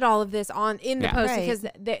posted all of this in the Yeah. post Right.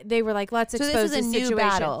 because they were like, let's so expose this is a new situation.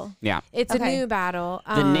 battle. Yeah. It's Okay. a new battle.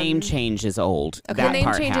 The name change is old. Okay. That The name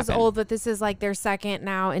part change is happened. old, but this is like their second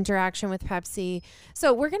now interaction with Pepsi.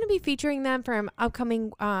 So we're going to be featuring them from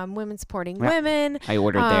upcoming Women Supporting Yep. Women. I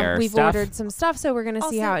ordered their We've stuff. ordered some stuff, so we're going to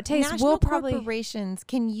see Also, how it tastes. National We'll probably corporations,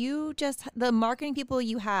 can you just, the marketing people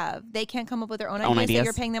you have, they can't come up with their own Own ideas, so ideas?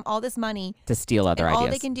 you're paying them all this money. to steal other And ideas.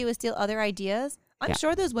 all they can do is steal other ideas. I'm Yeah.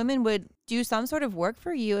 sure those women would do some sort of work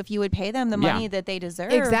for you if you would pay them the Yeah. money that they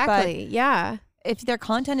deserve. exactly. Yeah. But if their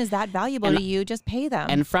content is that valuable And- to you, just pay them.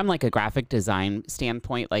 And from like a graphic design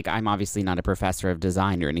standpoint, like I'm obviously not a professor of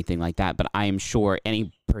design or anything like that, but I am sure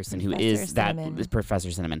any person who is Professor that Cinnamon. is Professor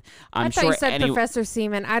Cinnamon. I I'm thought sure you said any Professor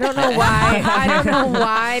Seaman. I don't know why. I don't know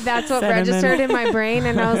why that's what Cinnamon. registered in my brain.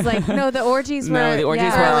 And I was like, no, the orgies were. No, the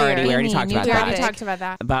orgies were earlier. already. We already talked about We that. already talked about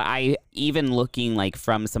that. But I, even looking like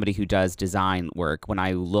from somebody who does design work, when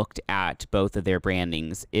I looked at both of their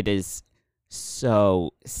brandings, it is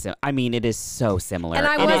it is so similar. And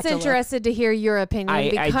I It was is- interested to hear your opinion I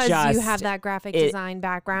because you just- have that graphic it- design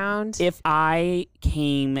background. if I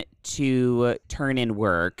came to turn in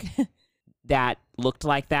work that looked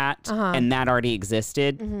like that Uh-huh. and that already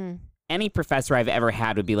existed, hmm any professor I've ever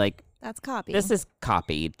had would be like, That's copy. this is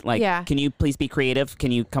copied. Like, Yeah. can you please be creative?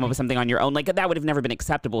 Can you come up with something on your own? Like, that would have never been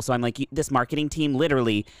acceptable. So I'm like, this marketing team,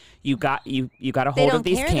 literally, you got a They hold don't of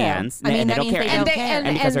these care, though. cans, I mean, and they that don't means care. they And, don't care.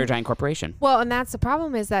 and because they're a giant corporation. Well, and that's the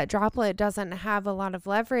problem is that Droplet doesn't have a lot of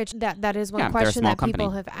leverage. That is one Yeah, they're a question small that people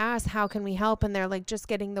company. have asked. How can we help? And they're like just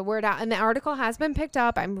getting the word out. And the article has been picked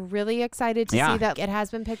up. I'm really excited to Yeah. see that it has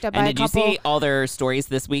been picked up And by a did you couple. see all their stories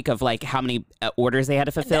this week of like how many orders they had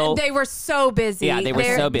to fulfill? They were so busy. Yeah, they were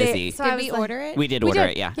so busy. so Did I we was like- order it? We did We order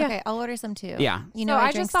did. it, yeah. Yeah. Okay, I'll order some too. Yeah. You know, So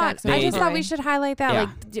I drink just thought Stacks with we Joy. should highlight that. Yeah.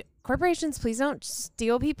 Like corporations, please don't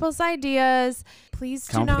steal people's ideas. Please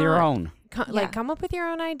Come do up with your not own. Yeah. come up with your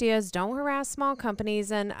own ideas. Don't harass small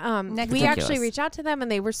companies. And Next we time. actually Ridiculous. reached out to them, and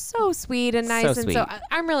they were so sweet and So nice. And sweet. so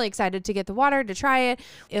I'm really excited to get the water to try it.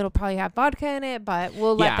 It'll probably have vodka in it, but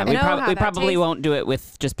we'll let Yeah, them we, know how we that probably tastes. won't do it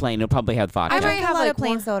with just plain. It'll probably have vodka. I I might drink have, a lot like, of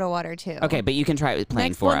plain one- soda water too. Okay, but you can try it with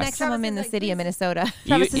plain for us. Next time I'm in the Travis is city like, of Minnesota.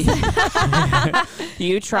 You, Travis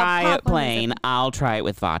you try I'll it pop one plain. I'll try it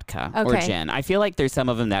with vodka or Okay. gin. I feel like there's some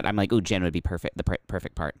of them that I'm like, ooh, gin would be perfect, the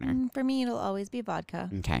perfect partner. For me, it'll always be vodka.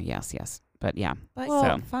 Okay, yes. But yeah, But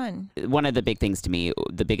So- fun. one of the big things to me,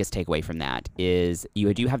 the biggest takeaway from that is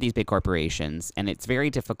you do have these big corporations, and it's very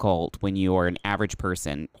difficult when you're an average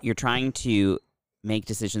person. You're trying to make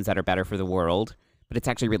decisions that are better for the world, but it's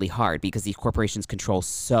actually really hard because these corporations control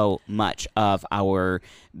so much of our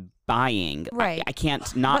buying. Right. I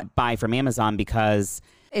can't not buy from Amazon because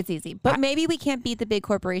It's easy. But maybe we can't beat the big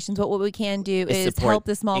corporations. But what we can do Is is support- help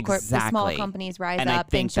the small the small Exactly. companies rise And I up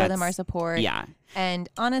think and show them that's- our support. yeah. And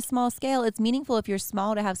on a small scale, it's meaningful if you're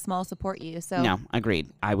small to have small support you. So No, agreed.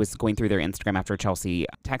 I was going through their Instagram after Chelsea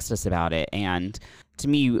texted us about it, and to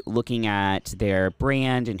me, looking at their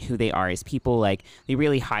brand and who they are as people, like they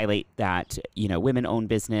really highlight that women-owned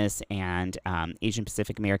business and Asian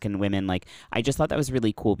Pacific American women. Like I just thought that was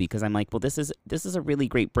really cool because I'm like, well, this is a really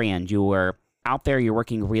great brand. You're out there, you're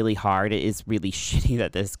working really hard. It is really shitty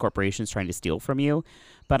that this corporation is trying to steal from you.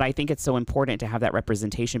 But I think it's so important to have that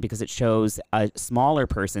representation because it shows a smaller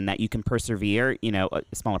person that you can persevere. A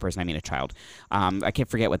smaller person, I mean a child. I can't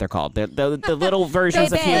forget what they're called. The little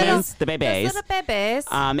versions of Bebes. humans, the Those bebes. little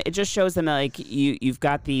bebes. It just shows them that, like you've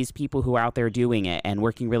got these people who are out there doing it and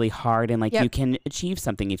working really hard, and like Yep. you can achieve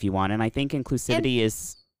something if you want. And I think inclusivity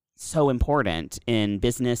is so important in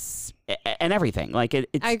business and everything. Like it's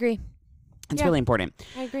I agree. it's Yeah. really important.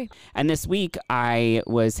 I agree. And this week I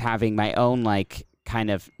was having my own kind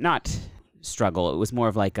of not struggle. It was more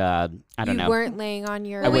of like I don't know. You weren't laying on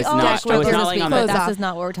your. I was all not. struggle I was not this laying week, on but the. this is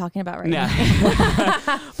not what we're talking about right No.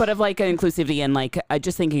 now. But of like inclusivity and like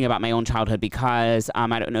just thinking about my own childhood because I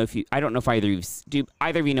don't know if either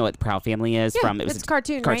of you know what the Proud Family is Yeah, from. It was it's a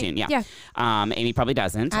cartoon, cartoon, right? yeah. Amy probably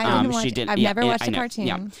doesn't. I didn't watch she it. did. I've yeah, never watched I a know, cartoon.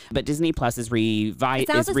 Yeah, but Disney Plus is It sounds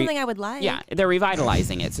like something I would like. Yeah, they're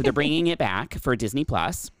revitalizing it, so they're bringing it back for Disney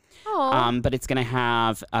Plus. Oh. But it's gonna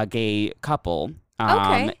have a gay couple.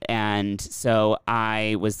 Okay. And so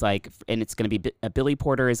I was like, and it's going to be Billy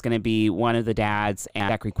Porter is going to be one of the dads, and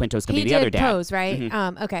Zachary Quinto is going to be the other dad. Pose, right?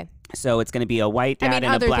 Mhm. Okay. So it's going to be a white dad and a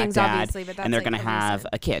other black things, dad, obviously, but that's and they're like going to the have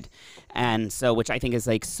recent. a kid, and so which I think is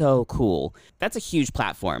like so cool. That's a huge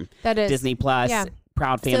platform. That is Disney Plus. Yeah.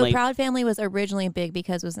 Proud Family. So Proud Family was originally big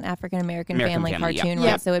because it was an African American family family, yeah. cartoon,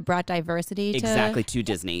 Yeah. right? So it brought diversity exactly to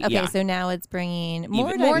Disney. Okay, yeah. so now it's bringing more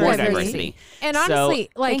Even more diversity. diversity. And So- honestly,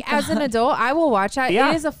 like Thank as an God. adult, I will watch that.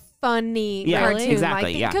 Yeah. It is a funny Yeah, cartoon.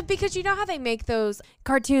 exactly, Like, yeah. because you know how they make those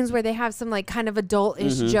cartoons where they have some like kind of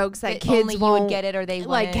adult-ish Mhm. jokes that That kids only you won't would get it or they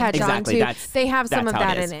like wouldn't. catch Exactly, on to. that's- They have some that's of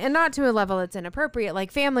how it that is. in it, and not to a level that's inappropriate.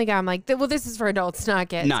 Like Family Guy, I'm like, well, this is for adults, not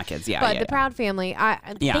kids. Not kids. Yeah. But yeah, the yeah. Proud Family, Yeah,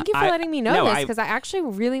 thank you for I- letting me know no, this I- because I actually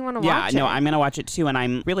really want to Yeah, watch no, it. I'm gonna watch it too, and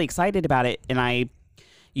I'm really excited about it. And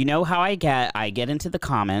you know how I get into the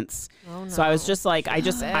comments. Oh, So I was no. just like, I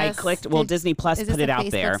Yes. clicked. Well, Disney Plus Is put this it a out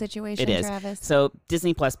Facebook there. situation, It is. Travis? So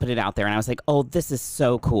Disney Plus put it out there, and I was like, oh, this is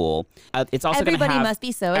so cool. It's also going to Everybody have. must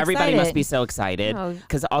be so Everybody must excited. be so excited Oh,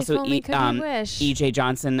 because also if only could we wish. E.J.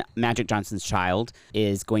 Johnson, Magic Johnson's child,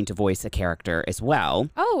 is going to voice a character as well.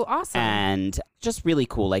 Oh, awesome. And just really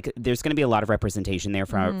cool. Like there's going to be a lot of representation there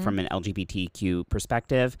from an LGBTQ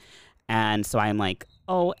perspective. And so I'm like,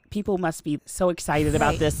 oh, people must be so excited about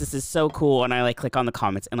Right. this. This is so cool. And I like click on the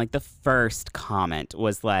comments, and like the first comment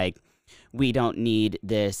was like, we don't need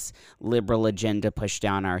this liberal agenda pushed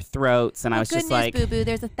down our throats. And I was Good just news, like, Boo Boo.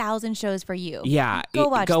 There's 1,000 shows for you. yeah, Go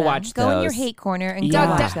watch go them. watch Go in your those. hate corner and Yeah. go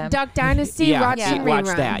watch Duck, them. Duck Dynasty, Yeah, watching watch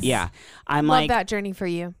reruns. that. Yeah, I'm Love like, that journey for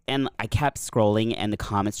you. and I kept scrolling, and the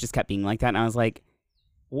comments just kept being like that, and I was like,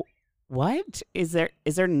 what is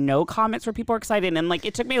there no comments where people are excited? And like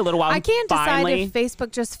it took me a little while. I can't finally decide if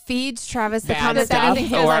Facebook just feeds Travis the bad comments that stuff,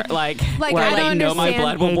 anything or like, like I where don't they know my understand.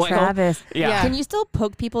 blood will Hey, boil. Travis. Yeah. Can you still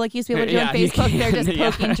poke people like you used to be able to do on you Facebook? They're can. just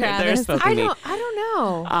Yeah, poking they're Travis. poking I me. don't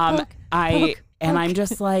know. I'm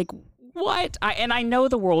just like, what? I know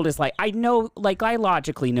the world is like, I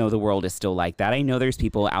logically know the world is still like that. I know there's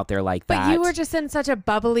people out there like But that. you were just in such a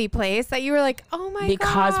bubbly place that you were like, oh my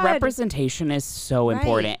because God. representation is so Right.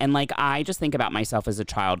 important. And like I just think about myself as a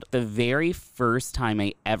child. The very first time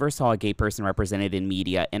I ever saw a gay person represented in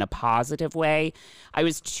media in a positive way, I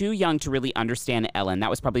was too young to really understand Ellen. That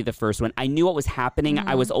was probably the first one. I knew what was happening.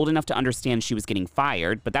 I was old enough to understand she was getting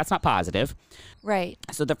fired, but that's not positive. Right.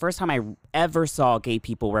 So the first time I ever saw gay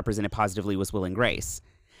people represented positively was Will and Grace.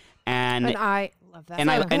 And I love that. And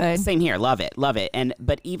So and good. same here, love it. And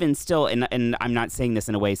but even still, and I'm not saying this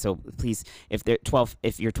in a way. So please, if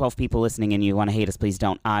you're 12 people listening and you want to hate us, please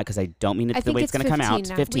don't, because I don't mean it I the think way it's going to come 15 out.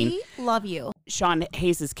 now. 15. We love you. Sean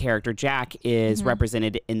Hayes' character Jack is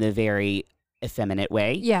represented in the very effeminate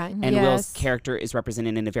way. Yeah. And yes. Will's character is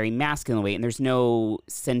represented in a very masculine way, and there's no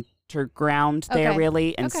center ground there Okay.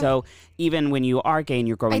 really. And Okay. so even when you are gay and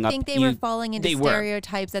you're growing I up, think they were falling into they were.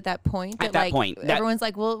 stereotypes at that point. At that point, that- everyone's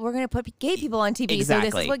like, well, we're going to put gay people on TV. So this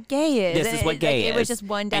Exactly. is what gay is. This is And what gay It was is. just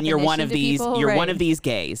one definition and you're one of to these. people. You're right. one of these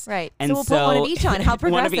gays. Right. And so we'll put one of each on. How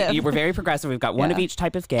one of progressive. we're very progressive. We've got one of Yeah. each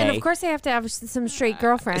type of gay. And of course, they have to have some straight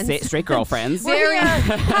girlfriends. Straight girlfriends. Very.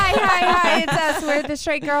 Hi, it's us. We're the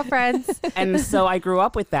straight girlfriends. And so I grew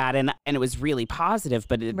up with that, and it was really positive,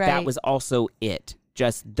 but that Right. was also it.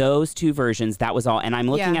 Just those two versions, that was all. And I'm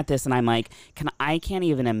looking Yeah. at this and I'm like, I can't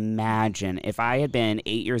even imagine if I had been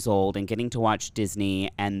 8 years old and getting to watch Disney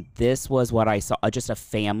and this was what I saw, just a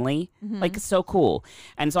family. Like, it's so cool.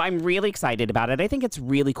 And so I'm really excited about it. I think it's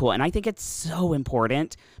really cool. And I think it's so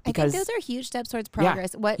important because I think those are huge steps towards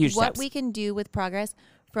progress. huge What steps. we can do with progress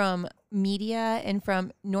from media and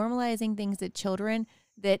from normalizing things to children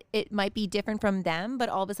that it might be different from them, but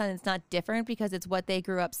all of a sudden it's not different because it's what they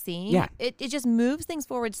grew up seeing. Yeah. It just moves things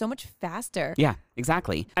forward so much faster. Yeah,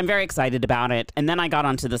 exactly. I'm very excited about it. And then I got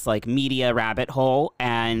onto this like media rabbit hole,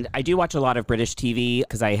 and I do watch a lot of British TV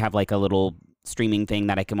because I have like a little streaming thing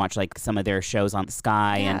that I can watch like some of their shows on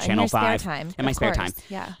Sky Yeah, and in Channel your spare 5 time, in my of spare course. time.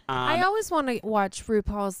 Yeah. I always want to watch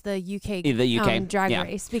RuPaul's the UK The UK, Drag yeah.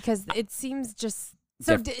 Race because it seems just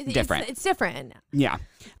So different. It's different. Yeah.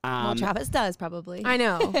 Well, Travis does probably. I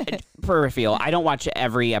know. Peripheral. I don't watch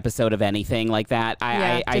every episode of anything like that.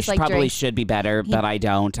 I just like probably drinks. should be better, but I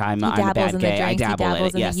don't. I'm a dabbles bad in gay. the I drinks. dabble he in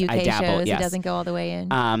dabbles it. Yes, in the UK I dabble. shows. Yes. He doesn't go all the way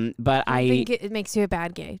in. But I think it makes you a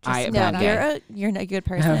bad gay. Just I- to bad know gay. that. You're a good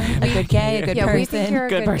person, a good gay, a good Yeah, person. we think you're a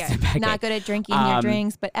good good person. gay. Bad Not gay. good at drinking your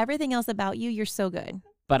drinks, but everything else about you, you're so good.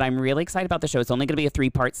 But I'm really excited about the show. It's only going to be a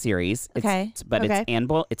 3-part series. Okay. But Okay.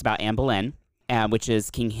 it's about Anne Boleyn, which is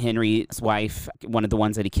King Henry's wife, one of the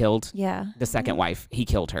ones that he killed. Yeah. The second wife, he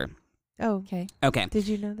killed her. Oh, Okay. Okay. did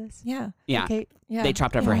you know this? Yeah. Yeah. Okay. Yeah. They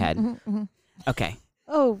chopped off her head. Mhm. Okay.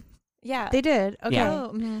 Oh, Yeah. they did. Okay. Yeah.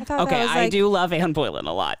 Oh, mhm. I thought Okay. that was I like, do love Anne Boleyn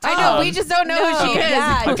a lot. I know. We just don't know who she okay. is.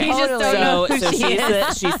 Yeah, Okay. We just don't totally. know who so she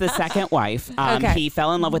is. she's the second wife. Okay. He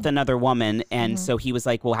fell in love with another woman, and so he was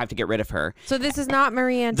like, "We'll have to get rid of her." So this is not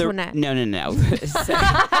Marie The- Antoinette. no.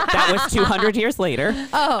 That was 200 years later.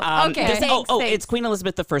 Oh, okay. Thanks. It's Queen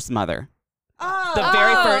Elizabeth I's mother. Oh. The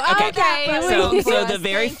very first. Okay. okay. So Yes, the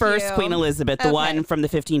very thank first you. Queen Elizabeth, the Okay. one from the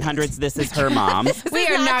 1500s. This is her mom. We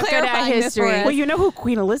are not good at clarifying this for history. us. Well, you know who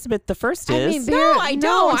Queen Elizabeth I is. I mean, No, I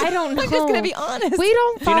don't. I don't know. I'm just gonna be honest. We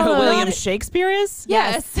don't Do you know follow. who William Shakespeare is?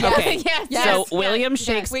 Yes. Okay. yes. Yes. So William we got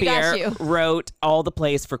Shakespeare you. wrote all the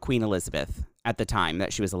plays for Queen Elizabeth at the time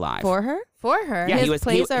that she was alive. For her? For her. Yeah, His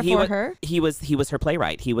plays are for was, her? He was her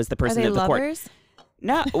playwright. He was the Are person they of the court. lovers?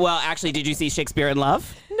 No, well, actually, did you see Shakespeare in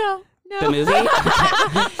Love? No. The movie?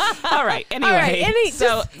 All right. Anyway, All right.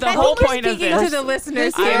 so the I whole think point you're of speaking this, to the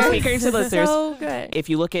listeners I'm here. speaking to the listeners. So good. If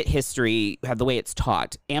you look at history, the way it's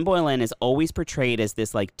taught, Anne Boleyn is always portrayed as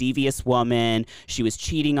this like devious woman. She was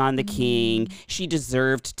cheating on the king. She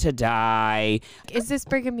deserved to die. Is this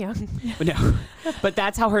Brigham Young? No, but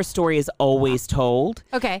that's how her story is always told.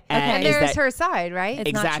 Okay. And And is there's that- her side, right?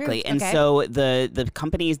 It's not Exactly. true. And Okay. so the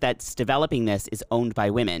companies that's developing this is owned by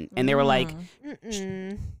women. And they were like,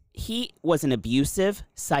 he was an abusive,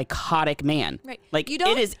 psychotic man. Right. Like, You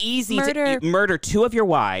don't it is easy murder- to murder 2 of your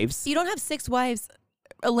wives You don't have 6 wives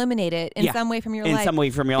eliminated in Yeah. some way from your in life. some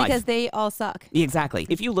way from your life. Because they all suck. Exactly.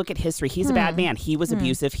 If you look at history, he's a bad man. He was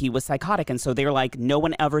abusive. He was psychotic. And so they're like, no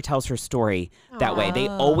one ever tells her story that way. They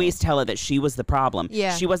always tell it that she was the problem.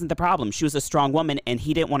 Yeah. She wasn't the problem. She was a strong woman, and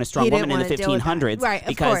he didn't want a strong He didn't woman in the wanna deal with that. 1500s Right, of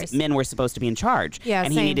because course. men were supposed to be in charge. Yeah,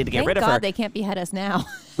 and he same. needed to get Thank rid of God her. they can't behead us now.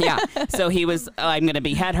 Yeah. So he was, I'm going to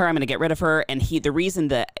behead her. I'm going to get rid of her. And the reason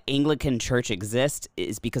the Anglican Church exists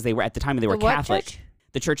is because they were, at the time, they were The what Catholic. church?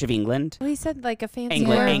 The Church of England. Well, he said like a fancy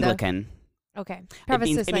word. though. Anglican. Okay. It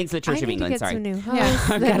means the Church of England, sorry. Some new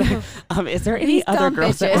Yeah. hosts. Is there any These other dumb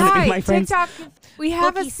girls that bitches. want to be Hi, my friends? TikTok. We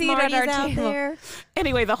have a Bookie seat at our Smarties out table. there.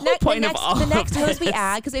 Anyway, the whole point of all the of next host we this-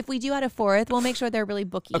 add, because if we do add a 4th, we'll make sure they're really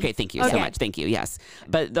booky. Okay, thank you so Okay. much. Thank you. Yes.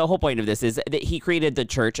 But the whole point of this is that he created the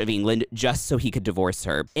Church of England just so he could divorce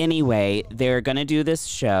her. Anyway, they're going to do this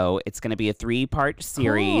show. It's going to be a 3-part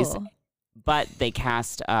series, Cool. but they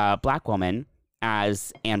cast a black woman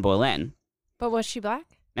as Anne Boleyn. But was she black?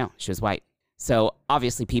 No, she was white. So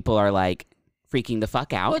obviously people are like freaking the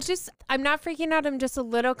fuck out. Well, I'm not freaking out. I'm just a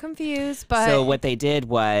little confused. But So what they did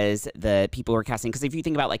was the people were casting, because if you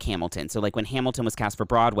think about like Hamilton, so like when Hamilton was cast for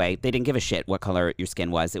Broadway, they didn't give a shit what color your skin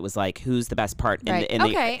was. It was like, who's the best part Right. in the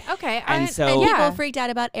okay. And so- And yeah. people freaked out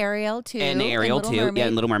about Ariel too. and Ariel Little too, Mermaid, yeah,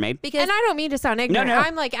 and Little Mermaid. Because And I don't mean to sound ignorant. no.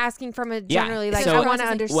 I'm like asking from a Yeah. generally like So- I want to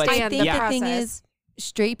I understand What's- think the the yeah. thing process. is,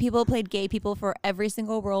 straight people played gay people for every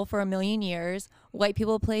single role for a million years. White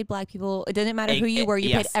people played black people. It didn't matter who you were. You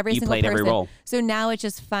Yes, played every you single played every person. role. So now it's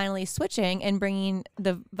just finally switching and bringing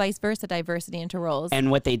the vice versa diversity into roles. And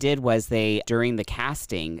what they did was during the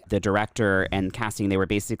casting, the director and casting, they were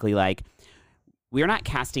basically like, we're not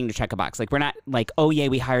casting to check a box. Like, we're not like, oh, yeah,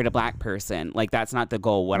 we hired a black person. Like, that's not the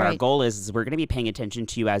goal. What our Right. goal is we're going to be paying attention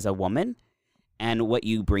to you as a woman and what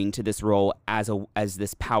you bring to this role as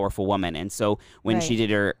this powerful woman. And so when she Right.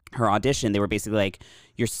 did her audition, they were basically like,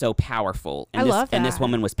 you're so powerful. And I this, love And this that.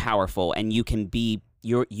 woman was powerful, and you can be,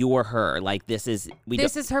 you're her. Like, this is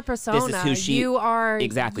her persona. who she- you are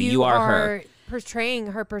Exactly, you are her. portraying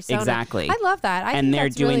her persona. Exactly. I love that. I and think they're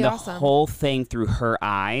that's doing really the awesome. whole thing through her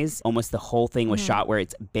eyes. Almost the whole thing was shot where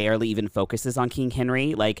it's barely even focuses on King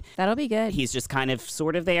Henry. Like, That'll be good. he's just kind of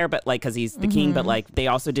sort of there, but like, because he's the king, but like they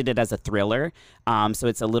also did it as a thriller. So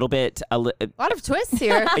it's a little bit, A lot of twists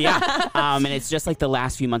here. yeah. And it's just like the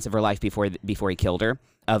last few months of her life before he killed her.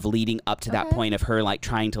 of leading up to that point of her like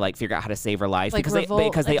trying to like figure out how to save her life, Like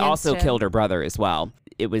because they also killed her brother as well.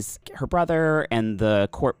 It was her brother and the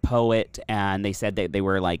court poet, and they said that they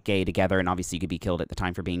were like gay together, and obviously you could be killed at the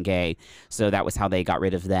time for being gay. So that was how they got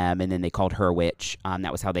rid of them, and then they called her a witch.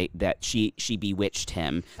 That was how she bewitched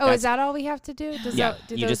him. Oh, is that all we have to do?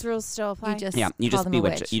 Do those rules still apply? You just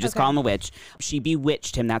bewitch. You just call him a witch. She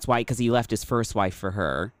bewitched him. That's why, because he left his first wife for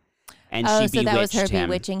her. And she bewitched that was her him.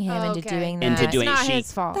 bewitching him into doing that. Into doing it's not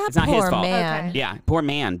his fault. It's not his fault. Man. Okay. Yeah, poor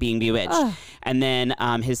man being bewitched. And then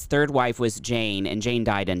his third wife was Jane, and Jane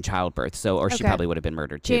died in childbirth. She probably would have been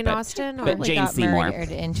murdered too. Jane Austen, but Jane got Seymour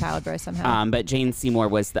murdered in childbirth somehow. But Jane Seymour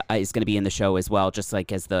is going to be in the show as well, just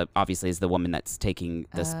like as the woman that's taking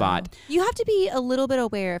the spot. You have to be a little bit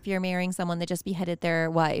aware if you're marrying someone that just beheaded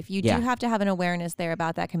their wife. You do have to have an awareness there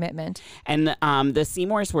about that commitment. And the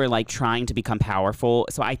Seymours were like trying to become powerful,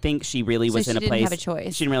 so I think she really was in a place. Have a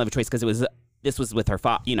choice. She didn't really have a choice because this was with her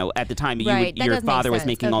father. At the time, right. your father was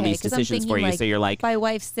making all these decisions for you. So you're like, by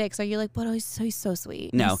wife 6, are you like, but he's so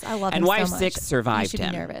sweet. No, I love him and wife so much. 6 survived him.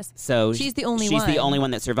 Be nervous. So she's the only one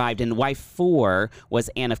that survived. And wife 4 was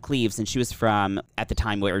Anne of Cleves, and she was from at the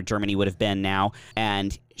time where Germany would have been now,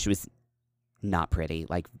 and she was not pretty,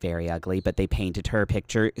 like very ugly. But they painted her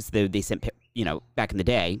picture. So they sent, back in the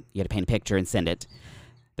day, you had to paint a picture and send it.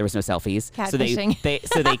 There was no selfies. Catfishing.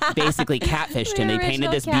 So they basically catfished him. They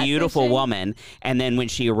painted this beautiful woman, and then when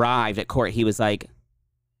she arrived at court, he was like,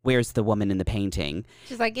 "Where's the woman in the painting?"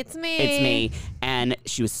 She's like, "It's me. It's me." And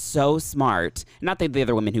she was so smart. Not that the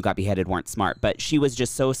other women who got beheaded weren't smart, but she was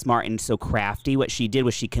just so smart and so crafty. What she did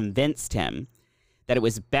was she convinced him that it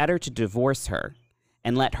was better to divorce her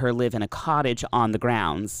and let her live in a cottage on the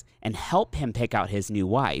grounds and help him pick out his new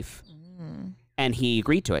wife. And he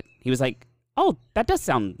agreed to it. He was like, "Oh, that does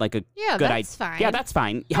sound like a good idea. That's fine. Yeah, that's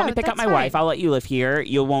fine. Help me pick out my wife. I'll let you live here.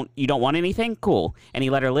 You don't want anything? Cool." And he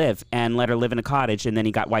let her live in a cottage, and then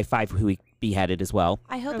he got wife 5, who he beheaded as well.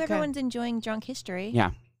 I hope everyone's enjoying Drunk History.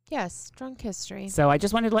 Yeah. Yes, Drunk History. So I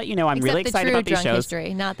just wanted to let you know I'm really excited about these shows.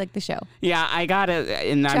 History, not like the show. Yeah, I got it.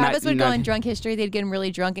 And Travis would go on Drunk History. They'd get him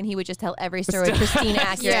really drunk, and he would just tell every story with pristine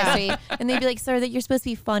accuracy. And they'd be like, "Sir, that you're supposed to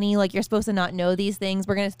be funny. Like you're supposed to not know these things.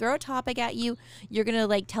 We're gonna throw a topic at you. You're gonna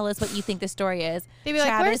like tell us what you think the story is." They'd be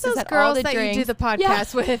like, "Where's those girls that you do the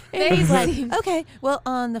podcast with?" And he's like, "Okay, well,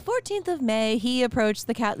 on the 14th of May, he approached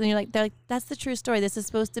the cat." And you're like, "That's the true story. This is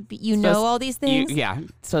supposed to be. know all these things."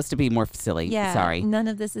 It's supposed to be more silly. Yeah. Sorry. None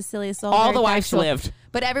of this is silly. It's all the wives lived.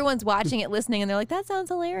 But everyone's watching it, listening, and they're like, "That sounds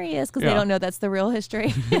hilarious," because they don't know that's the real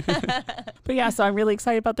history. But yeah, so I'm really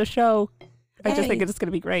excited about the show. I just think it's going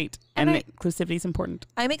to be great. And inclusivity is important.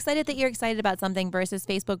 I'm excited that you're excited about something versus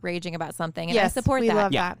Facebook raging about something. And yes, I support we that.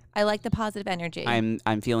 Love that. I like the positive energy.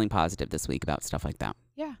 I'm feeling positive this week about stuff like that.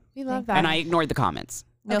 Yeah, we love that. And I ignored the comments.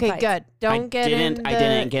 No okay, fights. good. I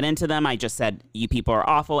didn't get into them. I just said, "You people are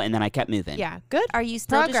awful," and then I kept moving. Yeah, good. Are you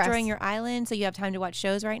still destroying your island so you have time to watch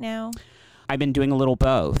shows right now? I've been doing a little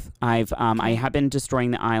both. I have been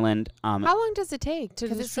destroying the island. How long does it take to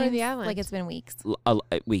destroy the island? Like it's been weeks.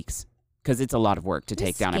 Weeks, because it's a lot of work to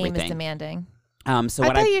take down everything. This game is demanding. So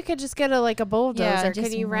I thought you could just get a bulldozer. Yeah,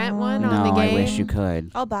 Can you rent one on the No, game? I wish you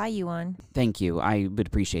could. I'll buy you one. Thank you. I would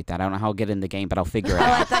appreciate that. I don't know how I'll get in the game, but I'll figure it Oh,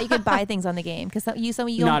 I out. thought you could buy things on the game because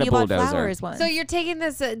you Not a bought bulldozer. flowers once. So you're taking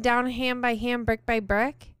this down hand by hand, brick by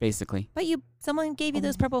brick? Basically, But someone gave you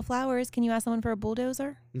those purple flowers. Can you ask someone for a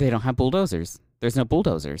bulldozer? they don't have bulldozers. There's no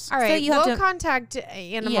bulldozers. All right, you have we'll to- contact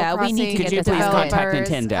Animal Yeah, we Crossing. need to Could get you this please out. contact developers,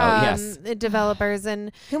 Nintendo? Yes. Developers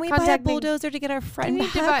and Can we buy a contact me. bulldozer to get our friend We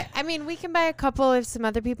need to back? buy, I mean, we can buy a couple if some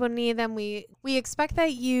other people need them. We expect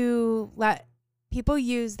that you let people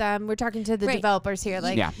use them. We're talking to the Right. developers here.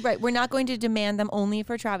 Like, Yeah. Right, we're not going to demand them only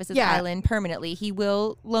for Travis's Yeah. island permanently. He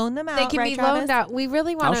will loan them out. they can right, be Travis? loaned out. We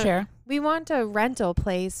really I'll want to. share. We want a rental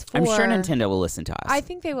place for. I'm sure Nintendo will listen to us. I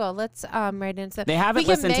think they will. Let's write in stuff. They haven't We can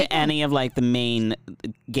listened make to any of the main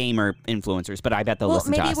gamer influencers, but I bet they'll Well,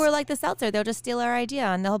 listen to maybe us. we're like the Seltzer. They'll just steal our idea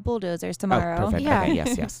and they'll have bulldozers tomorrow. Oh, perfect. Yeah. Okay,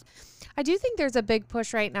 yes. I do think there's a big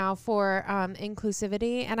push right now for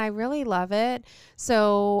inclusivity, and I really love it.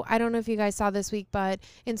 So I don't know if you guys saw this week, but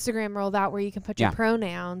Instagram rolled out where you can put your Yeah.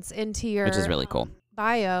 pronouns into your Which is really cool.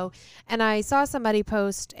 bio. And I saw somebody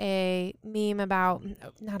post a meme about,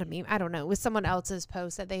 not a meme, I don't know, it was someone else's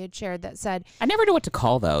post that they had shared that said, I never know what to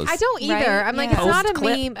call those. I don't either. Right? I'm like, Yeah. it's not a Post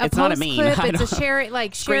clip? meme. It's post not a meme. clip. I It's a don't- shared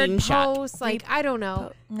Screenshot. post. Like, I don't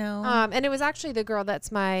know. No. And it was actually the girl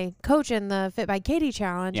that's my coach in the Fit by Katie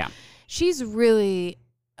challenge. Yeah. She's really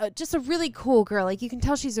just a really cool girl. Like you can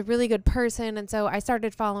tell she's a really good person. And so I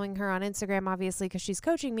started following her on Instagram, obviously, because she's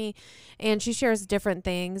coaching me and she shares different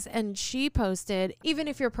things. And she posted, even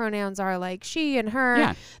if your pronouns are like she and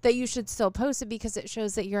her, that you should still post it because it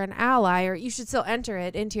shows that you're an ally, or you should still enter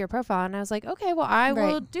it into your profile. And I was like, okay, well, I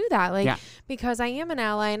will do that. Like, because I am an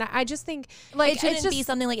ally. And I just think like it shouldn't be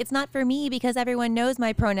something like, it's not for me because everyone knows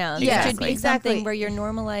my pronouns. Yeah, it should be something where you're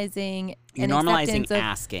normalizing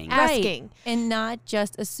asking. Asking. And not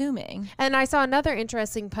just assuming. And I saw another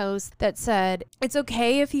interesting post that said, it's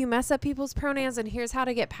okay if you mess up people's pronouns and here's how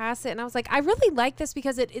to get past it. And I was like, I really like this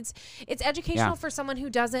because it's educational for someone who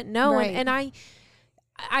doesn't know. Right. And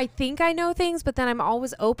I think I know things, but then I'm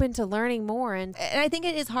always open to learning more. And I think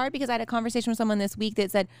it is hard because I had a conversation with someone this week that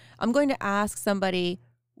said, I'm going to ask somebody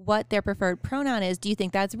what their preferred pronoun is. Do you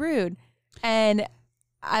think that's rude? And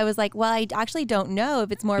I was like, well, I actually don't know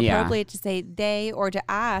if it's more appropriate to say they or to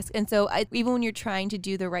ask. And so even when you're trying to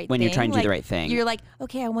do the right thing. When you're trying to do the right thing. You're like,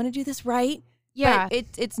 okay, I want to do this right. yeah, But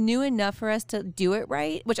it's new enough for us to do it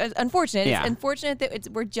right, which is unfortunate. Yeah. It's unfortunate that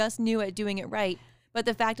we're just new at doing it right. But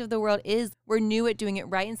the fact of the world is we're new at doing it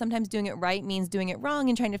right. And sometimes doing it right means doing it wrong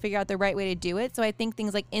and trying to figure out the right way to do it. So I think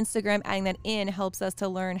things like Instagram, adding that in helps us to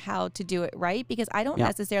learn how to do it right, because I don't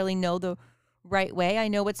necessarily know the right way. I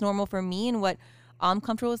know what's normal for me and what I'm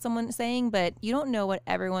comfortable with someone saying, but you don't know what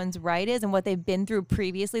everyone's right is and what they've been through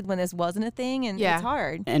previously when this wasn't a thing, and it's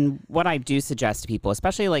hard. And what I do suggest to people,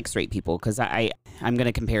 especially like straight people, because I'm going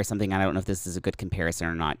to compare something. I don't know if this is a good comparison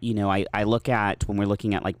or not. You know, I look at, when we're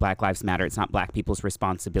looking at like Black Lives Matter, it's not Black people's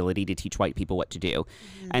responsibility to teach white people what to do.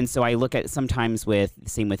 Mm-hmm. And so I look at sometimes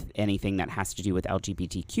same with anything that has to do with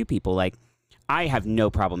LGBTQ people, like I have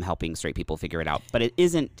no problem helping straight people figure it out, but it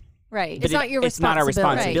isn't. Right. It's not your It's not our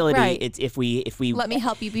responsibility. Right. It's if we let me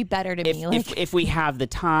help you be better to me. If we have the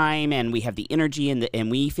time and we have the energy and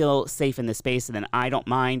we feel safe in the space, then I don't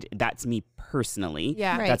mind. That's me personally.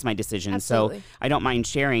 Yeah. Right. That's my decision. Absolutely. So I don't mind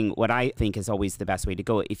sharing what I think is always the best way to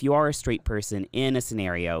go. If you are a straight person in a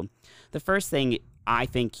scenario, the first thing I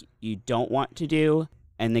think you don't want to do,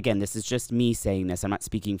 and again, this is just me saying this, I'm not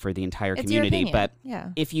speaking for the entire community, but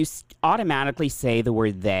if you automatically say the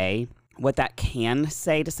word they, what that can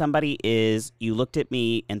say to somebody is, you looked at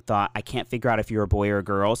me and thought, I can't figure out if you're a boy or a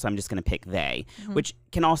girl, so I'm just going to pick they, which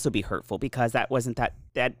can also be hurtful because that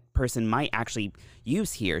person might actually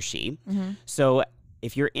use he or she. So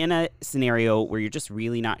if you're in a scenario where you're just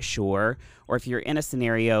really not sure, or if you're in a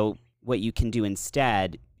scenario, what you can do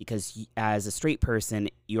instead, because as a straight person,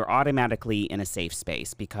 you're automatically in a safe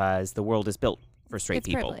space because the world is built for straight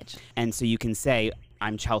people. Privilege. And so you can say,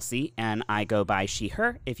 I'm Chelsea and I go by she,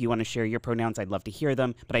 her. If you want to share your pronouns, I'd love to hear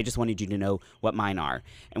them, but I just wanted you to know what mine are.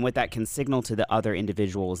 And what that can signal to the other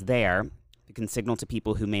individuals there, it can signal to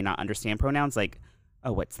people who may not understand pronouns, like,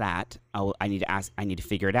 oh, what's that? Oh, I need to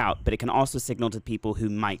figure it out. But it can also signal to people who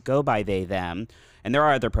might go by they, them, and there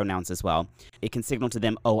are other pronouns as well. It can signal to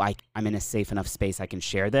them, oh, I'm in a safe enough space, I can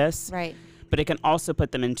share this. Right. But it can also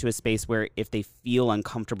put them into a space where if they feel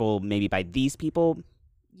uncomfortable maybe by these people,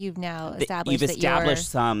 you've now established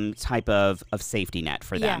some type of safety net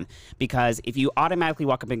for them. Because if you automatically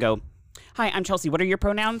walk up and go, hi, I'm Chelsea, what are your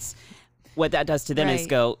pronouns? What that does to them is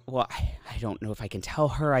go, well, I don't know if I can tell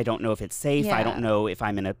her. I don't know if it's safe. I don't know if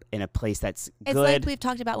I'm in a place that's good. It's like we've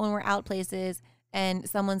talked about when we're out places and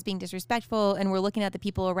someone's being disrespectful and we're looking at the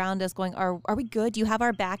people around us going, are we good? Do you have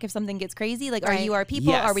our back if something gets crazy? Like, are you our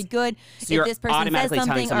people? Yes. Are we good? So if this person says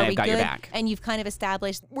something, are we I've got good? your back. And you've kind of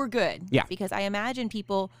established we're good. Yeah. Because I imagine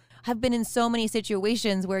people have been in so many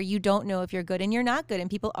situations where you don't know if you're good and you're not good and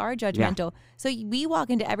people are judgmental. So we walk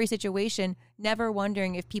into every situation never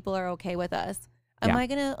wondering if people are okay with us.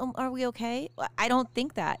 Are we okay? I don't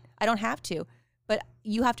think that. I don't have to. But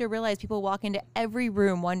you have to realize people walk into every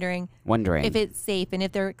room wondering if it's safe and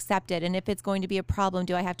if they're accepted and if it's going to be a problem.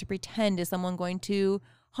 Do I have to pretend? Is someone going to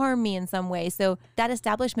harm me in some way? So that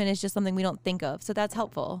establishment is just something we don't think of. So that's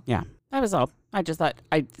helpful. Yeah, that was all. I just thought,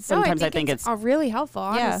 I think it's really helpful,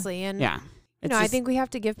 honestly. And I think we have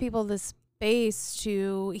to give people the space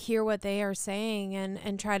to hear what they are saying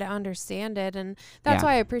and try to understand it. And that's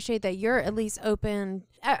why I appreciate that you're at least open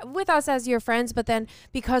with us as your friends, but then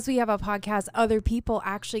because we have a podcast, other people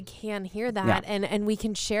actually can hear that and we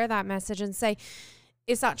can share that message and say,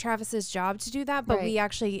 it's not Travis's job to do that, but we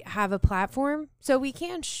actually have a platform, so we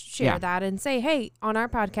can share that and say, hey, on our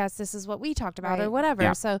podcast, this is what we talked about or whatever.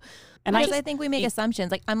 Yeah. So, and I think we make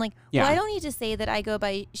assumptions. Like, I'm like, well, I don't need to say that I go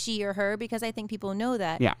by she or her because I think people know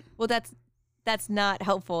that. Yeah. Well, that's not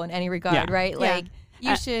helpful in any regard, right? Like,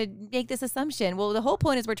 you should make this assumption. Well, the whole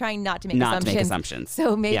point is we're trying not to make assumptions.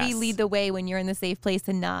 So maybe lead the way when you're in the safe place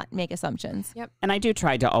to not make assumptions. Yep. And I do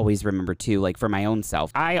try to always remember too, like for my own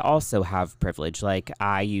self, I also have privilege. Like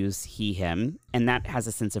I use he, him, and that has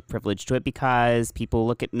a sense of privilege to it because people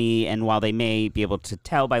look at me, and while they may be able to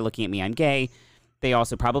tell by looking at me I'm gay, they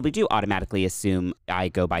also probably do automatically assume I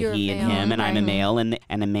go by he and him, and I'm a male and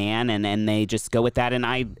a man, and they just go with that, and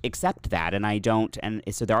I accept that, and I don't. And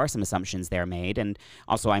so there are some assumptions there made, and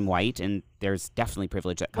also I'm white, and there's definitely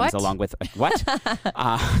privilege that comes along with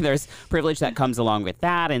there's privilege that comes along with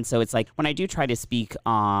that, and so it's like when I do try to speak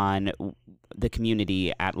on the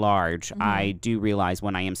community at large, I do realize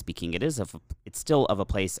when I am speaking, it's still of a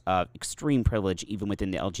place of extreme privilege, even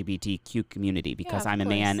within the LGBTQ community, because I'm a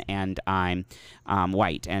man and I'm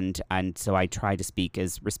white, and so I try to speak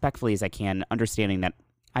as respectfully as I can, understanding that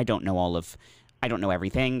I don't know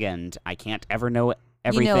everything, and I can't ever know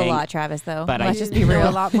everything. You know a lot, Travis, though. But let's just be real. Know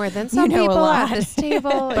a lot more than some people at this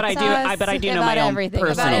table. But I do know my own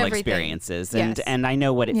personal experiences, Yes. and I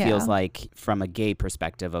know what it feels like from a gay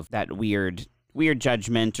perspective of that weird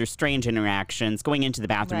judgment or strange interactions, going into the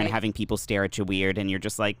bathroom and having people stare at you weird, and you're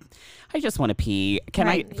just like, I just want to pee. Can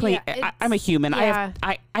I please? I'm a human. Yeah.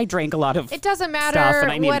 I drank a lot of. It doesn't matter stuff,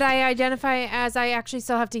 and what I identify as. I actually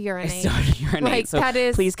still have to urinate. I still have to urinate. Like, so that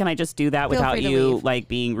is, please, can I just do that feel without free to you leave. like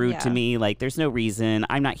being rude to me? Like, there's no reason.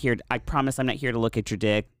 I'm not here. I promise I'm not here to look at your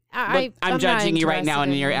dick. Look, I'm judging you right now,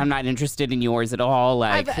 and I'm not interested in yours at all.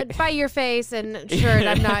 Like by your face and shirt,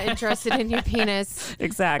 I'm not interested in your penis.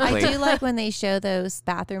 Exactly. I do like when they show those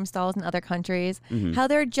bathroom stalls in other countries, how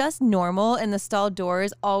they're just normal, and the stall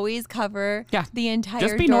doors always cover the entire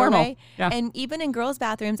just be doorway. normal. Yeah. And even in girls'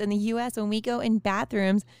 bathrooms in the U.S., when we go in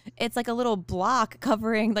bathrooms, it's like a little block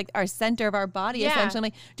covering like our center of our body. Essentially, I'm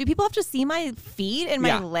like, do people have to see my feet and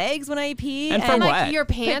my legs when I pee? And for like what? your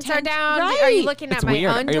pants are down. Right. Are you looking It's at my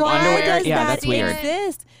weird. underwear? Underwear? Does Yeah, that that's weird.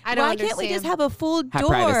 exist? I don't Why can't we just understand. have a full Have door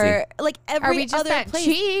privacy. like Are every we just other that place?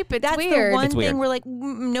 cheap? It's That's weird. the one It's weird. thing we're like,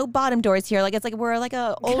 no bottom doors here. Like it's like we're like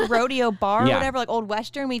a old rodeo bar or whatever, like old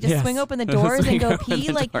Western. We just swing open the doors and go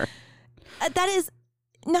pee. Like that is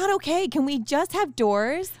not okay. Can we just have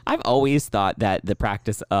doors? I've always thought that the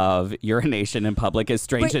practice of urination in public is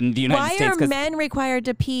strange in the United States. Why are men required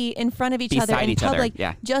to pee in front of each other in public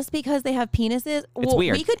just because they have penises? Well,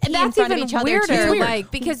 weird. we could pee That's in front even of each other weirder, too.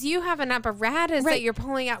 like because you have an apparatus that you're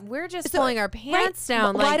pulling out. We're just pulling our pants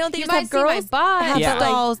down. Why Like, don't they you just might have see my girls butt, have but, like,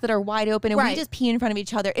 stalls that are wide open and we Right. just pee in front of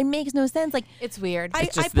each other? It makes no sense. Like it's weird. I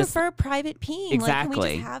just prefer private peeing. Exactly. Like,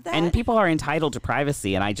 can we just have that? And people are entitled to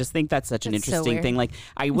privacy, and I just think that's such an That's so interesting weird. thing. Like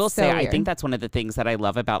I will It's so say, I weird. think that's one of the things that I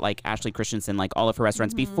love about like Ashley Christensen, like all of her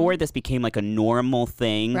restaurants. Before this became like a normal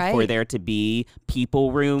thing for Right. there to be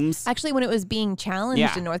people rooms. Actually, when it was being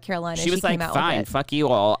challenged in North Carolina, she was like, came out "Fine, with it. fuck you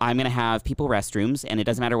all. I'm gonna have people restrooms, and it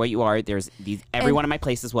doesn't matter what you are. There's these. Every And one of my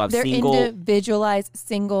places will have They're single." individualized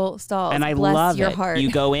single stalls. And I Bless love your it. heart.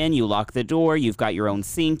 You go in, you lock the door, you've got your own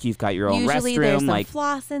sink, you've got your own Usually restroom. there's some like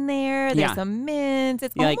floss in there. There's Yeah. some mints.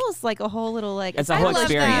 It's Yeah, like- almost like a whole little like It's a whole like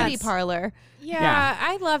experience. beauty parlor. Yeah,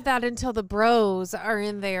 I love that until the bros are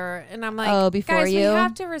in there, and I'm like, Oh, before guys, you? we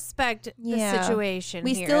have to respect Yeah. the situation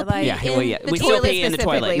We here. still like, pee yeah, in well, yeah. the We still toilet pee in the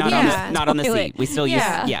toilet, specifically. not We on use the the not on the toilet. seat. We still use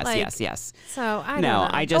Yeah, yes, like- yes. So I don't No, know.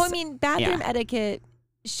 I just Oh, I mean, bathroom etiquette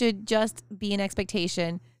should just be an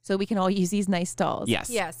expectation so we can all use these nice stalls.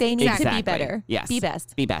 Yes. Yes, They need to Exactly. be better. Yes. Be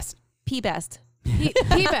best. Be best. P best.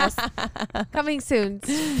 P-Best coming soon.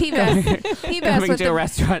 P-Best. P-Best Coming with to a the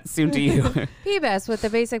restaurant soon to you. P-Best with the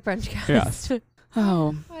basic brunch cast. Yes.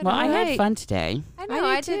 Oh, well, I had right. fun today. I know,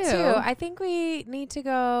 I I do did too. too. I think we need to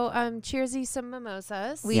go cheersy some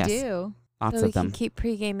mimosas. We Yes. do. Lots so we of them. can keep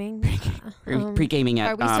pre-gaming. Pre-gaming at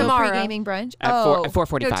Are we still tomorrow. pre-gaming brunch? at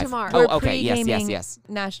 4:45. No, tomorrow. Oh, We're okay. Yes, yes, pre-gaming yes.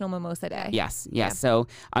 National Mimosa Day. Yes, yes. Yeah. So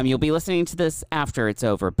you'll be listening to this after it's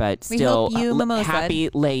over, but We still hope you mimosa'd. happy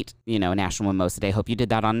late, National Mimosa Day. Hope you did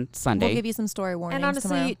that on Sunday. We'll give you some story warnings And honestly,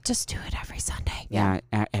 tomorrow. just do it every Sunday. yeah,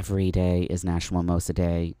 every day is National Mimosa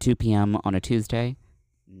Day. 2 p.m. on a Tuesday,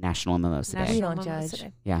 National Mimosa Day. We National don't Mimosa judge.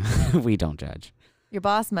 Day. Yeah, we don't judge. Your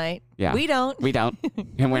boss might. Yeah. We don't. We don't.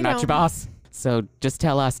 And we're We not your don't. boss. So just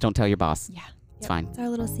tell us, don't tell your boss. Yeah. It's fine. It's our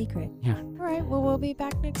little secret. All right. Well, we'll be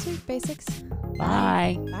back next week. Basics.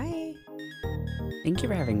 Bye. Bye. Thank you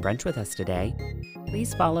for having brunch with us today.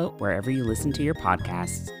 Please follow wherever you listen to your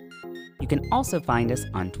podcasts. You can also find us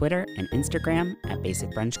on Twitter and Instagram at Basic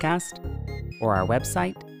Brunchcast, or our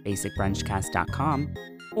website, basicbrunchcast.com,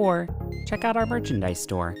 or check out our merchandise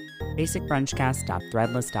store,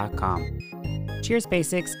 basicbrunchcast.threadless.com. Cheers,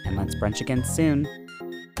 Basics, and let's brunch again soon.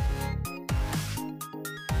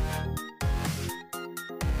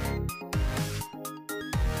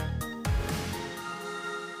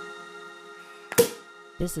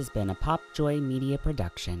 This has been a Popjoy Media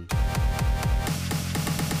production.